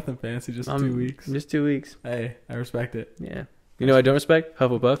 Nothing fancy. Just 2 weeks. Just 2 weeks. Hey, I respect it. Yeah. You know, I don't respect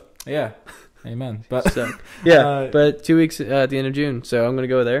Hufflepuff. Yeah. Amen. But so, yeah, but 2 weeks at the end of June, so I'm gonna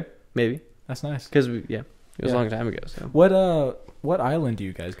go there. Maybe that's nice because it was a long time ago. So what island do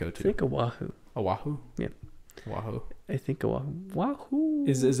you guys go to? I think Oahu. Oahu. Yeah. Oahu. I think Oahu. Oahu.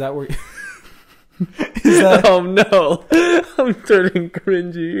 Is that where? Is that? Oh no! I'm turning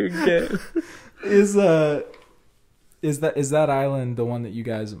cringy again. Is that island the one that you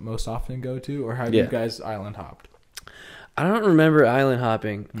guys most often go to, or have you guys island hopped? I don't remember island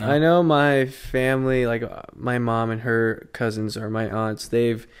hopping. No. I know my family, like my mom and her cousins or my aunts,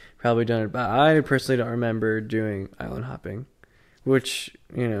 they've probably done it, but I personally don't remember doing island hopping, which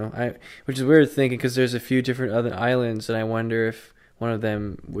is weird thinking because there's a few different other islands, and I wonder if one of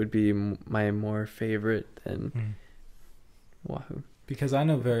them would be my more favorite than Oahu. Because I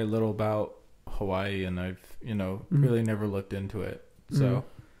know very little about Hawaii, and I've really never looked into it, so.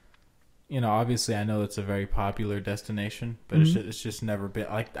 Obviously I know it's a very popular destination, but it's just never been,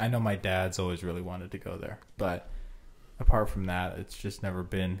 like, I know my dad's always really wanted to go there, but apart from that, it's just never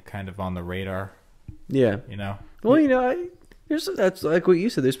been kind of on the radar. Yeah. Well, that's like what you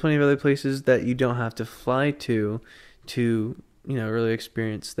said. There's plenty of other places that you don't have to fly to really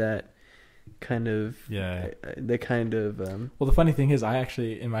experience that kind of well, the funny thing is, I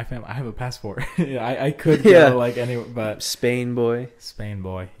actually, in my family, I have a passport. I could go like anywhere, but Spain boy,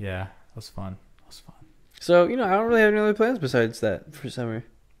 yeah. That was fun. So, I don't really have any other plans besides that for summer.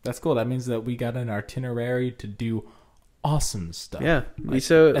 That's cool. That means that we got an itinerary to do awesome stuff. Yeah. Like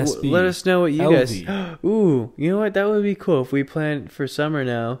let us know what you guys... Ooh, you know what? That would be cool if we plan for summer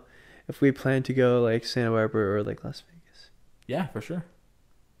now. If we plan to go like Santa Barbara or like Las Vegas. Yeah, for sure.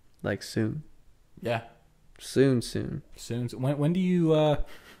 Like soon. Yeah. Soon. When do you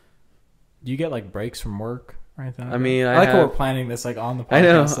get like breaks from work? I mean, I like how we're planning this like on the podcast. I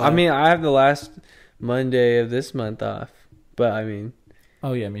know. I mean, I have the last Monday of this month off, but I mean.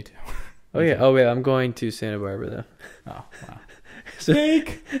 Oh yeah, me too. Oh yeah. Oh wait, I'm going to Santa Barbara though. Oh wow.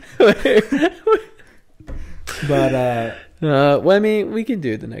 Cake. But well, I mean, we can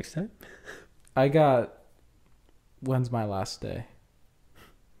do it the next time. When's my last day?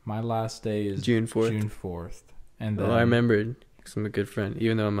 My last day is June 4th. June 4th, and then, I remembered because I'm a good friend,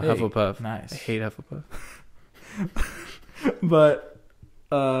 even though I'm a Hufflepuff. Nice. I hate Hufflepuff. But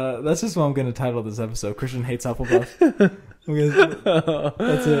that's just what I'm going to title this episode. Christian hates Hufflepuff.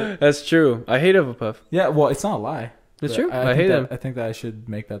 That's it. That's true. I hate Hufflepuff. Yeah, well, it's not a lie. It's true. I hate them. I think that I should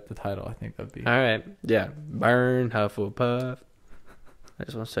make that the title. I think that'd be... All right. Yeah. Burn Hufflepuff. I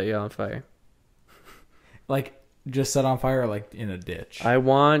just want to set you on fire. Like, just set on fire, or like in a ditch? I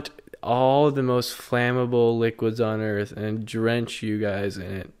want all the most flammable liquids on Earth and drench you guys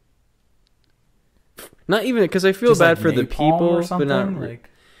in it. Not even because I feel bad for the people, but not like.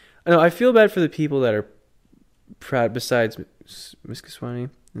 No, I feel bad for the people that are proud. Besides Miss Kiswani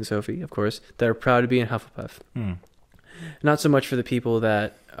and Sophie, of course, that are proud to be in Hufflepuff. Not so much for the people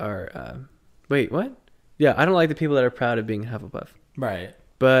that are. Wait, what? Yeah, I don't like the people that are proud of being Hufflepuff. Right.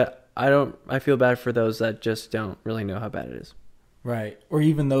 But I feel bad for those that just don't really know how bad it is. Right. Or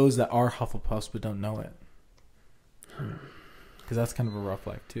even those that are Hufflepuffs but don't know it. Because that's kind of a rough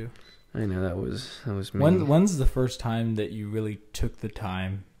life too. I know that was me. When's the first time that you really took the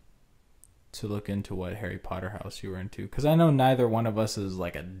time to look into what Harry Potter house you were into? Because I know neither one of us is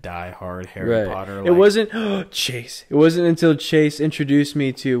like a diehard Harry Potter. Like... It wasn't Chase. It wasn't until Chase introduced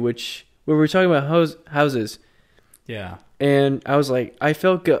me to when we were talking about houses. Yeah. And I was like, I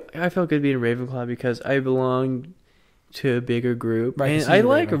felt good being a Ravenclaw because I belonged to a bigger group, right, and I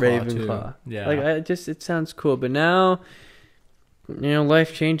like a Ravenclaw. Yeah. Like it sounds cool, but now.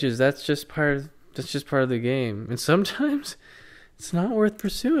 Life changes. That's just part of the game. And sometimes it's not worth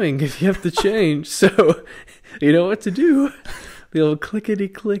pursuing if you have to change. So you know what to do. The old clickety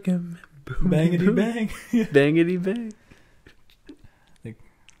click 'em, bangity bang, bangity bang.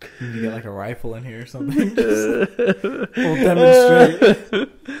 You get like a rifle in here or something. We'll demonstrate.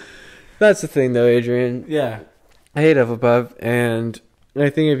 That's the thing, though, Adrian. Yeah. I hate Hufflepuff, and I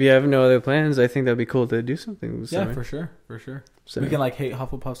think if you have no other plans, I think that'd be cool to do something this summer. For sure. For sure. So, we can like hate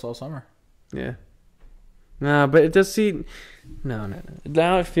Hufflepuffs all summer. Yeah. Nah, but it does seem... No.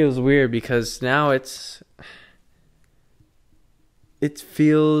 Now it feels weird because now it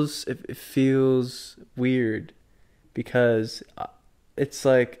feels weird because it's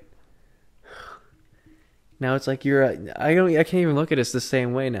like... Now it's like I can't even look at it the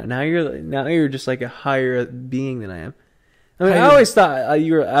same way now. Now you're just like a higher being than I am. I mean, I always thought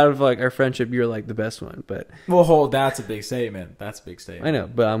you were, out of like our friendship, you were like the best one, but that's a big statement. I know,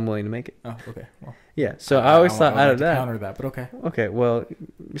 but I'm willing to make it. Oh, okay. Well, yeah. So I always thought out of that. Counter that, but okay. Okay. Well,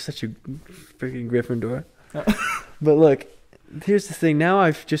 you're such a freaking Gryffindor. But look, here's the thing. Now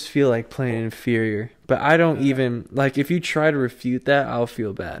I just feel like playing inferior, but I don't even like. If you try to refute that, I'll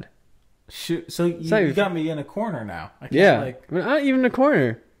feel bad. Shoot. So you got me in a corner now. I can't, I mean, not even a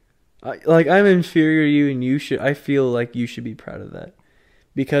corner. I'm inferior to you, and I feel like you should be proud of that,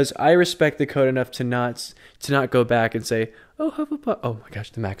 because I respect the code enough to not go back and say, "Oh, Hufflepuff." Oh my gosh,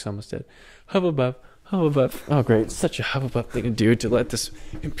 the Mac's almost dead. Hufflepuff. Oh great, it's such a Hufflepuff thing to do, to let this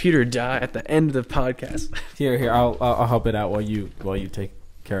computer die at the end of the podcast. Here, I'll help it out while you take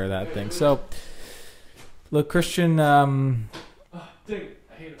care of that thing. So, look, Christian. Dang, I hate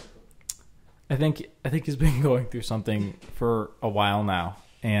it. I think he's been going through something for a while now.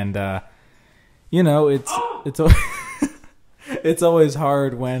 And, it's it's always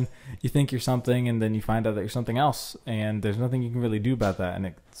hard when you think you're something and then you find out that you're something else, and there's nothing you can really do about that. And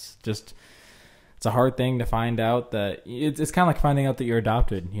it's a hard thing to find out that it's kind of like finding out that you're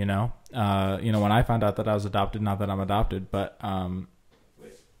adopted, when I found out that I was adopted, not that I'm adopted, but,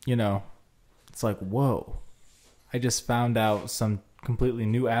 it's like, whoa, I just found out some completely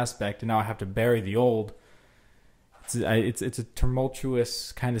new aspect and now I have to bury the old. It's a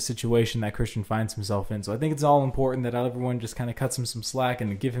tumultuous kind of situation that Christian finds himself in. So I think it's all important that everyone just kind of cuts him some slack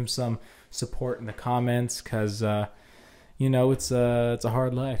and give him some support in the comments, because it's a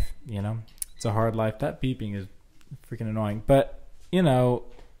hard life. It's a hard life. That beeping is freaking annoying. But I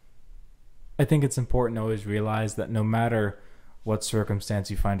think it's important to always realize that no matter what circumstance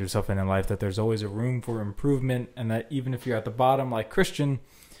you find yourself in life, that there's always a room for improvement, and that even if you're at the bottom like Christian,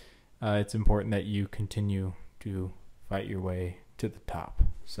 it's important that you continue to fight your way to the top.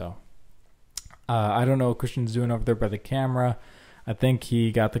 So I don't know what Christian's doing over there by the camera. I think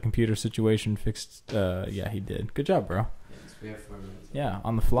he got the computer situation fixed. Yeah, he did. Good job, bro. Yes, we have 4 minutes. Yeah,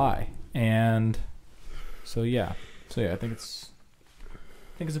 on the fly. And so yeah, I think it's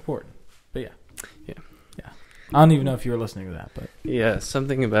important. But yeah. I don't even know if you were listening to that, but yeah,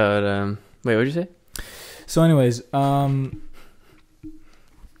 something about wait, what did you say? So anyways,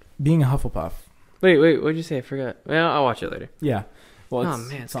 being a Hufflepuff. Wait, what did you say? I forgot. Well, I'll watch it later. Yeah. Well, oh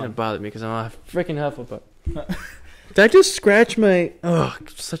man, it's gonna bother me because I'm a freaking Hufflepuff. Did I just scratch my? Oh,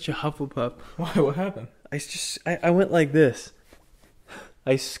 such a Hufflepuff. Why? What happened? I went like this.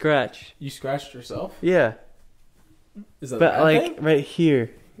 I scratched. You scratched yourself? Yeah. Is that but like thing? Right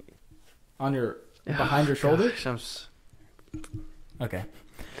here? On your behind your shoulder? Gosh, okay.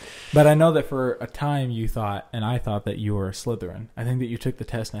 But I know that for a time you thought, and I thought, that you were a Slytherin. I think that you took the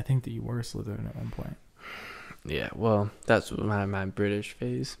test, and I think that you were a Slytherin at one point. Yeah, well, that's my British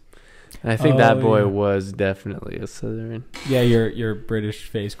phase. And I think that boy was definitely a Slytherin. Yeah, your British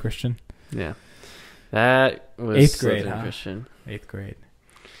phase Christian. Yeah. That was 8th grade, Slytherin Christian. 8th grade.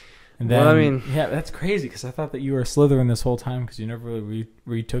 And then, yeah, that's crazy, because I thought that you were a Slytherin this whole time because you never really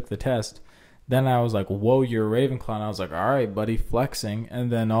retook the test. Then I was like, whoa, you're a Ravenclaw. And I was like, all right, buddy, flexing.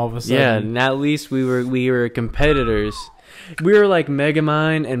 And then all of a sudden... Yeah, and at least we were competitors. We were like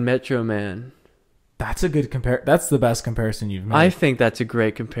Megamind and Metro Man. That's a good That's the best comparison you've made. I think that's a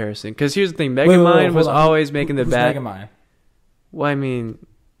great comparison. Because here's the thing. Megamind was always making the bad... Megamind? Well, I mean,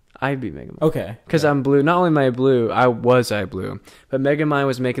 I'd be Megamind. Okay. Because I'm blue. Not only am I blue, I blue. But Megamind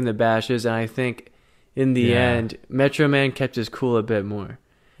was making the bashes. And I think in the end, Metro Man kept his cool a bit more.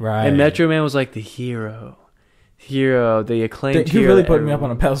 Right. And Metro Man was like the hero, the acclaimed hero. You really put me up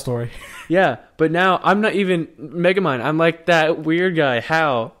on a pedestal story. Yeah, but now I'm not even Megamind. I'm like that weird guy,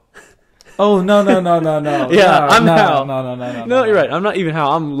 Hal. Oh, no. Yeah, I'm Hal. No, you're right. I'm not even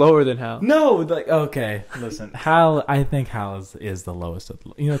Hal. I'm lower than Hal. No, like, okay, listen. Hal, I think Hal is the lowest of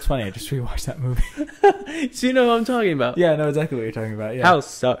the... it's funny. I just rewatched that movie. So you know what I'm talking about. Yeah, I know exactly what you're talking about. Yeah. Hal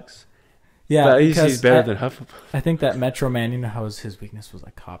sucks. Yeah, but he's better than Hufflepuff. I think that Metro Man, you know how his weakness was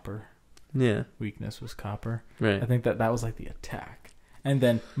like copper? Yeah. Weakness was copper. Right. I think that was like the attack. And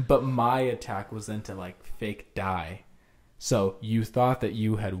then, but my attack was then to like fake die. So you thought that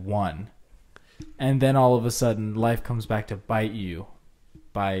you had won. And then all of a sudden, life comes back to bite you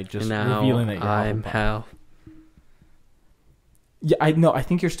by just revealing that you're I'm Hufflepuff. Hal. Yeah, I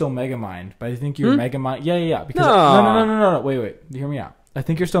think you're still Megamind, but I think you're Megamind. Yeah. Because no. Wait. Hear me out. I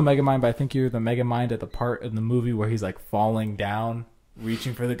think you're still Megamind, but I think you're the Megamind at the part in the movie where he's like falling down,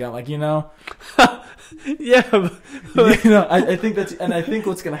 reaching for the gun, like, you know. Yeah, But, you know, I think I think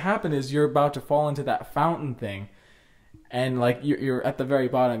what's gonna happen is you're about to fall into that fountain thing, and like you're at the very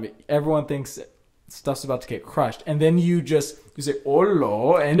bottom. Everyone thinks stuff's about to get crushed, and then you say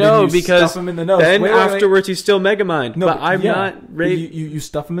 "Olo," and then you stuff him in the nose. Then afterwards he's still Megamind. No, but I'm not. You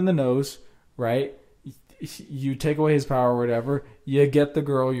stuff him in the nose, right? You take away his power or whatever. You get the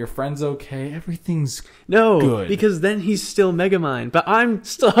girl. Your friend's okay. Everything's good. Because then he's still Megamind. But I'm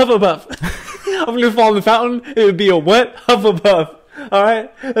still Hufflepuff. I'm going to fall in the fountain. It would be a wet Hufflepuff. All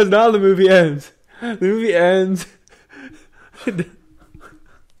right? That's not how the movie ends. The movie ends.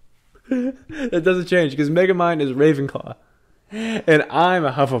 That doesn't change because Megamind is Ravenclaw. And I'm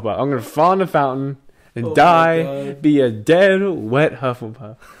a Hufflepuff. I'm going to fall in the fountain and die. Be a dead, wet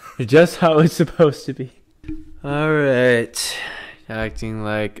Hufflepuff. Just how it's supposed to be. All right, acting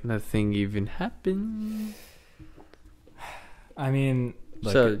like nothing even happened. I mean,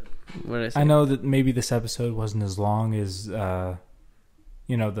 look, so what did I say? I know that maybe this episode wasn't as long as the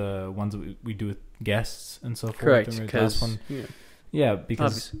ones that we do with guests and so forth. Correct, because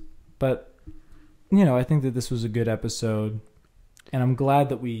because but I think that this was a good episode, and I'm glad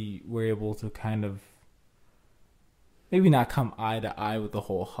that we were able to kind of maybe not come eye to eye with the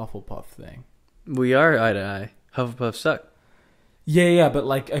whole Hufflepuff thing. We are eye to eye. Hufflepuff suck. Yeah, but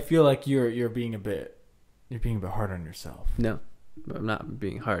like I feel like you're being a bit hard on yourself. No, I'm not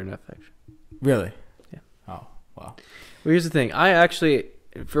being hard enough actually. Really? Yeah. Oh, wow. Well, here's the thing. I actually,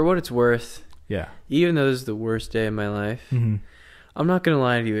 for what it's worth, even though this is the worst day of my life, I'm not gonna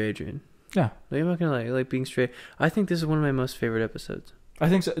lie to you, Adrian. Yeah. I'm not gonna lie. Like being straight. I think this is one of my most favorite episodes. I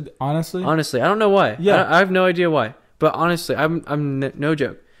think so. Honestly, I don't know why. Yeah. I have no idea why. But honestly, I'm no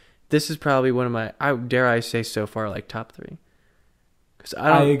joke. This is probably one of my, dare I say so far, like top 3. Because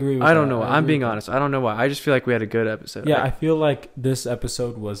I agree with I don't know why. I'm being honest. I don't know why. I just feel like we had a good episode. Yeah, I feel like this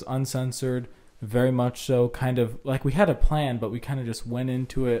episode was uncensored, very much so. Kind of like we had a plan, but we kind of just went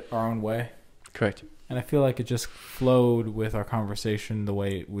into it our own way. Correct. And I feel like it just flowed with our conversation the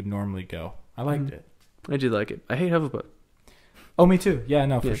way it would normally go. I liked it. I did like it. I hate Hufflepuff. Oh, me too. Yeah,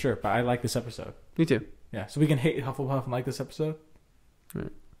 no, for sure. But I like this episode. Me too. Yeah, so we can hate Hufflepuff and like this episode. Right.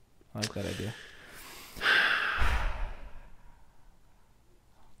 I like that idea.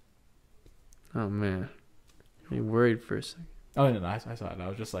 Oh man, I'm worried for a second. Oh no, I saw it. I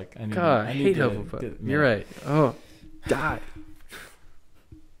was just like, I hate Hufflepuff. You're right. Oh, die.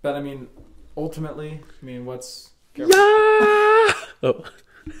 But I mean, ultimately, what's? Yeah. Oh,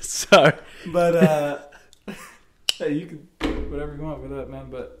 sorry. But hey, you can do whatever you want with that, man.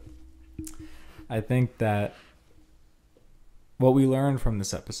 But I think that what we learned from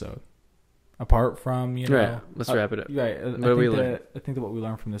this episode, apart from right, let's wrap it up. Right, I think that what we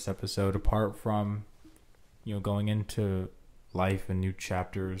learned from this episode, apart from going into life and new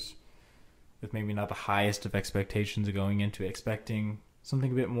chapters with maybe not the highest of expectations of going into expecting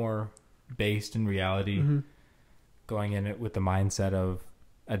something a bit more based in reality, going in it with the mindset of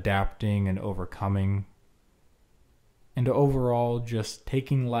adapting and overcoming, and overall just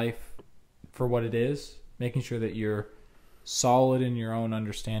taking life for what it is, making sure that you're solid in your own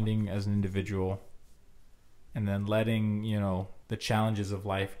understanding as an individual, and then letting the challenges of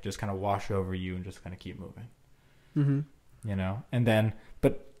life just kind of wash over you and just kind of keep moving. And then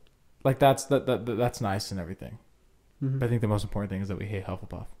but like that's nice and everything, but I think the most important thing is that we hate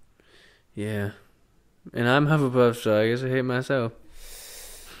Hufflepuff. Yeah, and I'm Hufflepuff, so I guess I hate myself.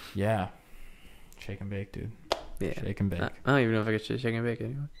 Yeah, shake and bake, dude. Yeah, shake and bake. I don't even know if I could shake and bake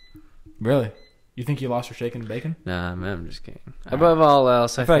anymore. Really? You think you lost your shake and bacon? Nah, man, I'm just kidding. Above all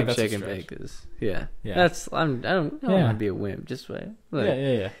else, I think shake and bake is That's I don't want to be a wimp. Just wait. Look,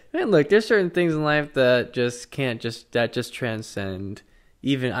 yeah. Man, look, there's certain things in life that just transcend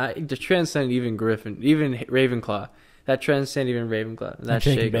even Griffin, even Ravenclaw. That transcend even Ravenclaw. That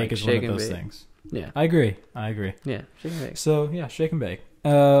shake and bake is one of those things. Yeah, I agree. Yeah, shake and bake. So yeah, shake and bake.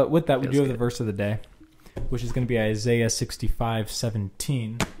 With that, we do have the verse of the day, which is going to be Isaiah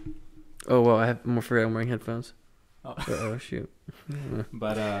 65:17. Oh, well, I forgot I'm wearing headphones. Oh, shoot.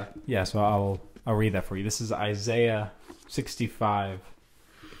 But, so I'll read that for you. This is Isaiah 65,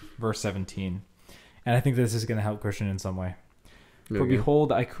 verse 17. And I think this is going to help Christian in some way. For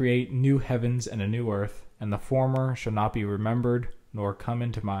behold, I create new heavens and a new earth, and the former shall not be remembered, nor come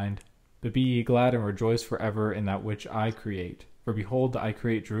into mind, But be ye glad and rejoice forever in that which I create. For behold, I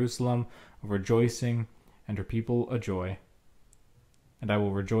create Jerusalem a rejoicing, and her people a joy. And I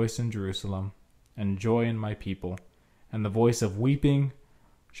will rejoice in Jerusalem, and joy in my people. And the voice of weeping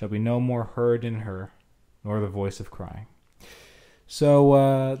shall be no more heard in her, nor the voice of crying.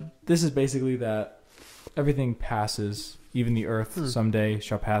 So this is basically that everything passes. Even the earth someday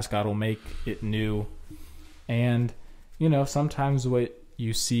shall pass. God will make it new. And, sometimes what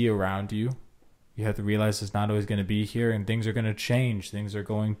you see around you, you have to realize it's not always going to be here, and things are going to change. Things are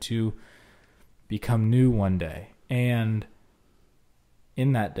going to become new one day. And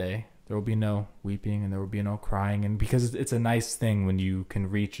in that day, there will be no weeping and there will be no crying. And because it's a nice thing when you can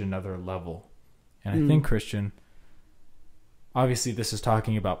reach another level. And I think, Christian, obviously this is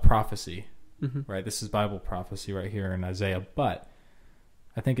talking about prophecy, right? This is Bible prophecy right here in Isaiah. But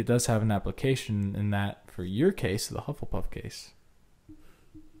I think it does have an application in that for your case, the Hufflepuff case.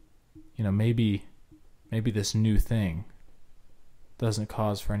 Maybe this new thing doesn't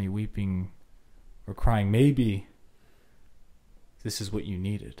cause for any weeping or crying. Maybe this is what you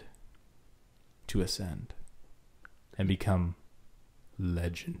needed to ascend and become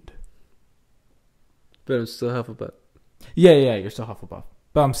legend. But I'm still Hufflepuff. Yeah, you're still Hufflepuff.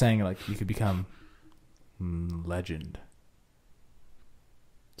 But I'm saying, you could become legend.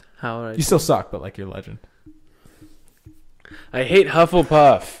 How would I? You still suck, but you're legend. I hate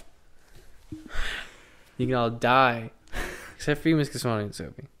Hufflepuff. You can all die. Except for you, Miss Kiswani and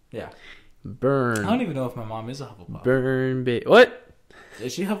Sophie. Yeah. Burn. I don't even know if my mom is a Hufflepuff. Burn, What?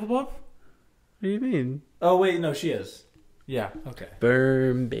 Is she Hufflepuff? What do you mean? Oh, wait, no, she is. Yeah, okay.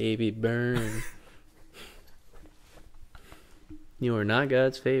 Burn, baby, burn. You are not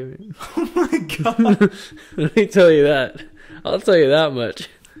God's favorite. Oh my God. Let me tell you that. I'll tell you that much.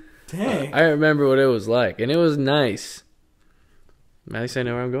 Dang. I remember what it was like, and it was nice. At least I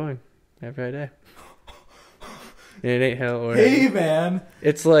know where I'm going after I die. And it ain't hell or Hey, man.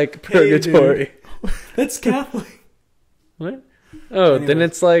 It's like purgatory. Hey, that's Catholic. What? Oh, anyway. Then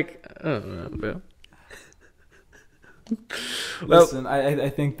it's like, I don't know, bro. Listen, I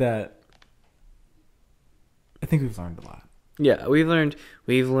think we've learned a lot. Yeah, we've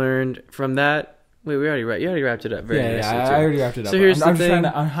learned from that. Wait, you already wrapped it up very nicely. Yeah, I already wrapped it up. So here's the thing.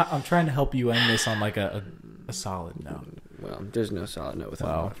 I'm trying to help you end this on a solid note. Well, there's no solid note with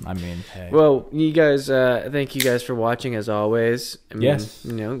that. I mean, hey. Well, you guys, thank you guys for watching as always. I mean, yes.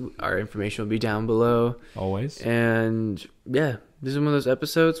 Our information will be down below. Always. And yeah, this is one of those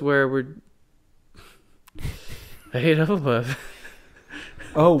episodes where I hate Hufflepuff.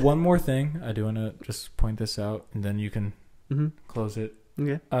 Oh, one more thing. I do want to just point this out, and then you can close it.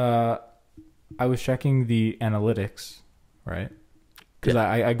 Okay. I was checking the analytics, right? Because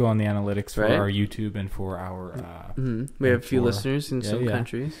I go on the analytics for our YouTube and for our... we have a few listeners in some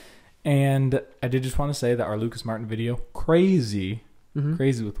countries. And I did just want to say that our Lucas Martin video, crazy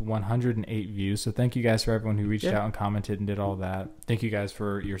with 108 views. So thank you guys for everyone who reached out and commented and did all that. Thank you guys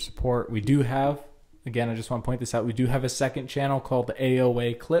for your support. We do have, again, I just want to point this out, we do have a second channel called the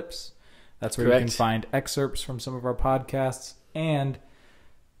AOA Clips. That's where you can find excerpts from some of our podcasts. And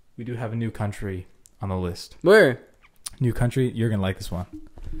we do have a new country on the list. Where? New country, you're gonna like this one.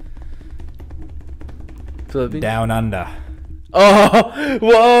 Philippines? Down under. Oh,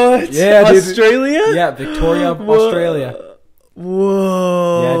 what? Yeah, Australia? Dude. Yeah, Victoria, Australia.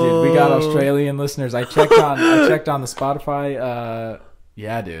 Whoa. Yeah, dude, we got Australian listeners. I checked on the Spotify.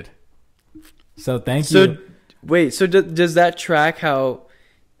 Yeah, dude. So thank you. Wait, so does that track how?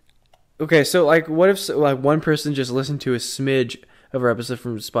 Okay, so what if one person just listened to a smidge of our episode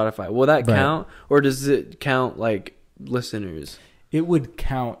from Spotify? Will that count, or does it count listeners? It would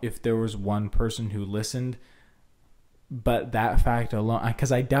count if there was one person who listened, but that fact alone,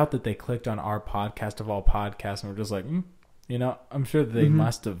 because I doubt that they clicked on our podcast of all podcasts and were just like, I'm sure they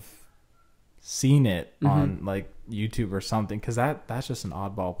must have seen it on YouTube or something, because that's just an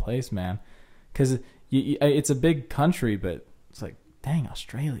oddball place, man. Because it's a big country, but it's like, dang,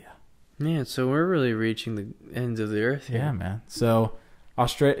 Australia. Yeah, so we're really reaching the ends of the earth here. Yeah, man. So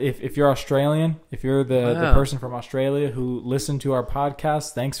if you're Australian, if you're the person from Australia who listened to our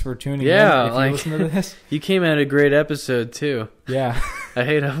podcast, thanks for tuning in. If you listen to this. You came at a great episode, too. Yeah. I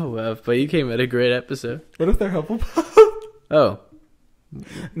hate Hufflepuff, but you came at a great episode. What if they're Hufflepuff? Oh.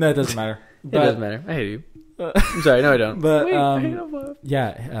 No, it doesn't matter. It doesn't matter. I hate you. I'm sorry, no, I don't. But Wait, I hate Hufflepuff.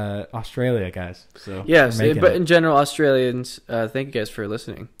 Yeah, Australia, guys. So yes, but in general, Australians, thank you guys for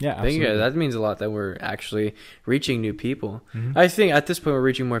listening. Yeah, absolutely. Thank you guys. That means a lot that we're actually reaching new people. Mm-hmm. I think at this point we're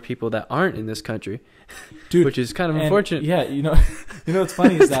reaching more people that aren't in this country, dude, which is kind of unfortunate. Yeah, you know what's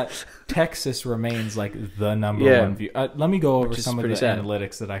funny is that Texas remains like the number one view. Let me go over some of the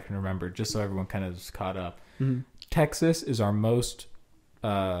analytics that I can remember, just so everyone kind of is caught up. Mm-hmm. Texas is our most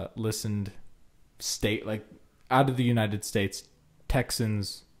listened state, like out of the United States.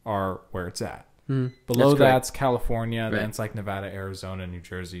 Texans are where it's at. Below that's California, then it's like Nevada, Arizona, New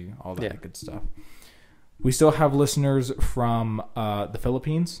Jersey, all that good stuff. We still have listeners from the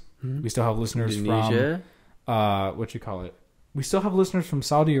Philippines. We still have listeners Indonesia. From we still have listeners from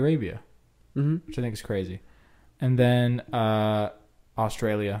Saudi Arabia, which I think is crazy. And then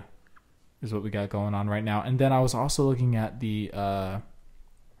Australia is what we got going on right now. And then I was also looking at the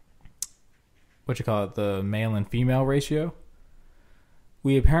the male and female ratio.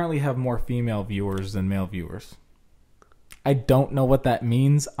 We apparently have more female viewers than male viewers. I don't know what that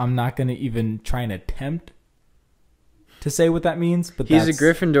means. I'm not going to even try and attempt to say what that means. But he's a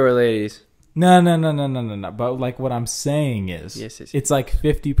Gryffindor, ladies. No. But like what I'm saying is, yes. It's like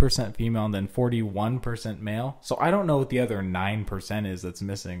 50% female and then 41% male. So I don't know what the other 9% is that's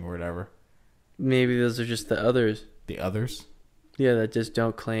missing or whatever. Maybe those are just the others. The others? Yeah, that just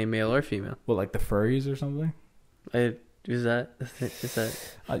don't claim male or female. Well, like the furries or something? Is that?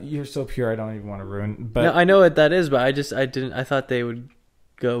 You're so pure. I don't even want to ruin. But no, I know what that is, but I thought they would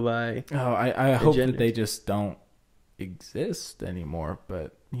go by. Oh, I hope that they just don't exist anymore.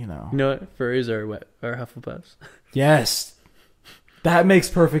 But you know what? Furries are Hufflepuffs. Yes, that makes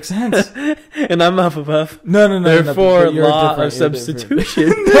perfect sense. And I'm Hufflepuff. No. Therefore, law of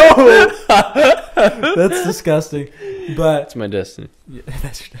substitution. No, that's disgusting. But it's my destiny. Yeah,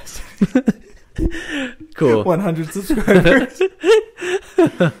 that's your destiny. Cool. 100 subscribers.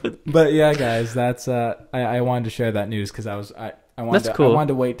 But yeah, guys, that's I wanted to share that news because I wanted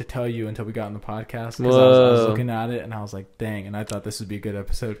to wait to tell you until we got on the podcast because I was looking at it and I was like, dang, and I thought this would be a good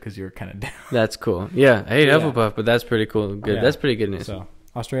episode because you were kind of down. That's cool. Yeah, I hate Hufflepuff, but that's pretty cool. Good. Yeah. That's pretty good news. So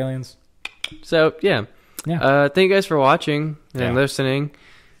Australians. So yeah. Thank you guys for watching and listening.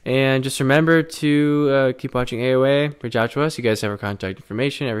 And just remember to keep watching AOA. Reach out to us. You guys have our contact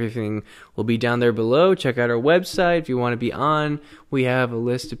information. Everything will be down there below. Check out our website if you want to be on. We have a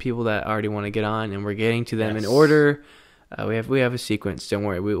list of people that already want to get on, and we're getting to them in order. We have a sequence. Don't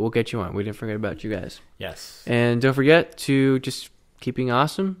worry. We'll get you on. We didn't forget about you guys. Yes. And don't forget to just keep being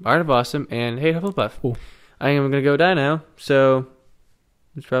awesome. Art of Awesome. And hey, Hufflepuff. Cool. I am going to go die now. So,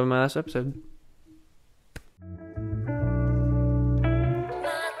 it's probably my last episode.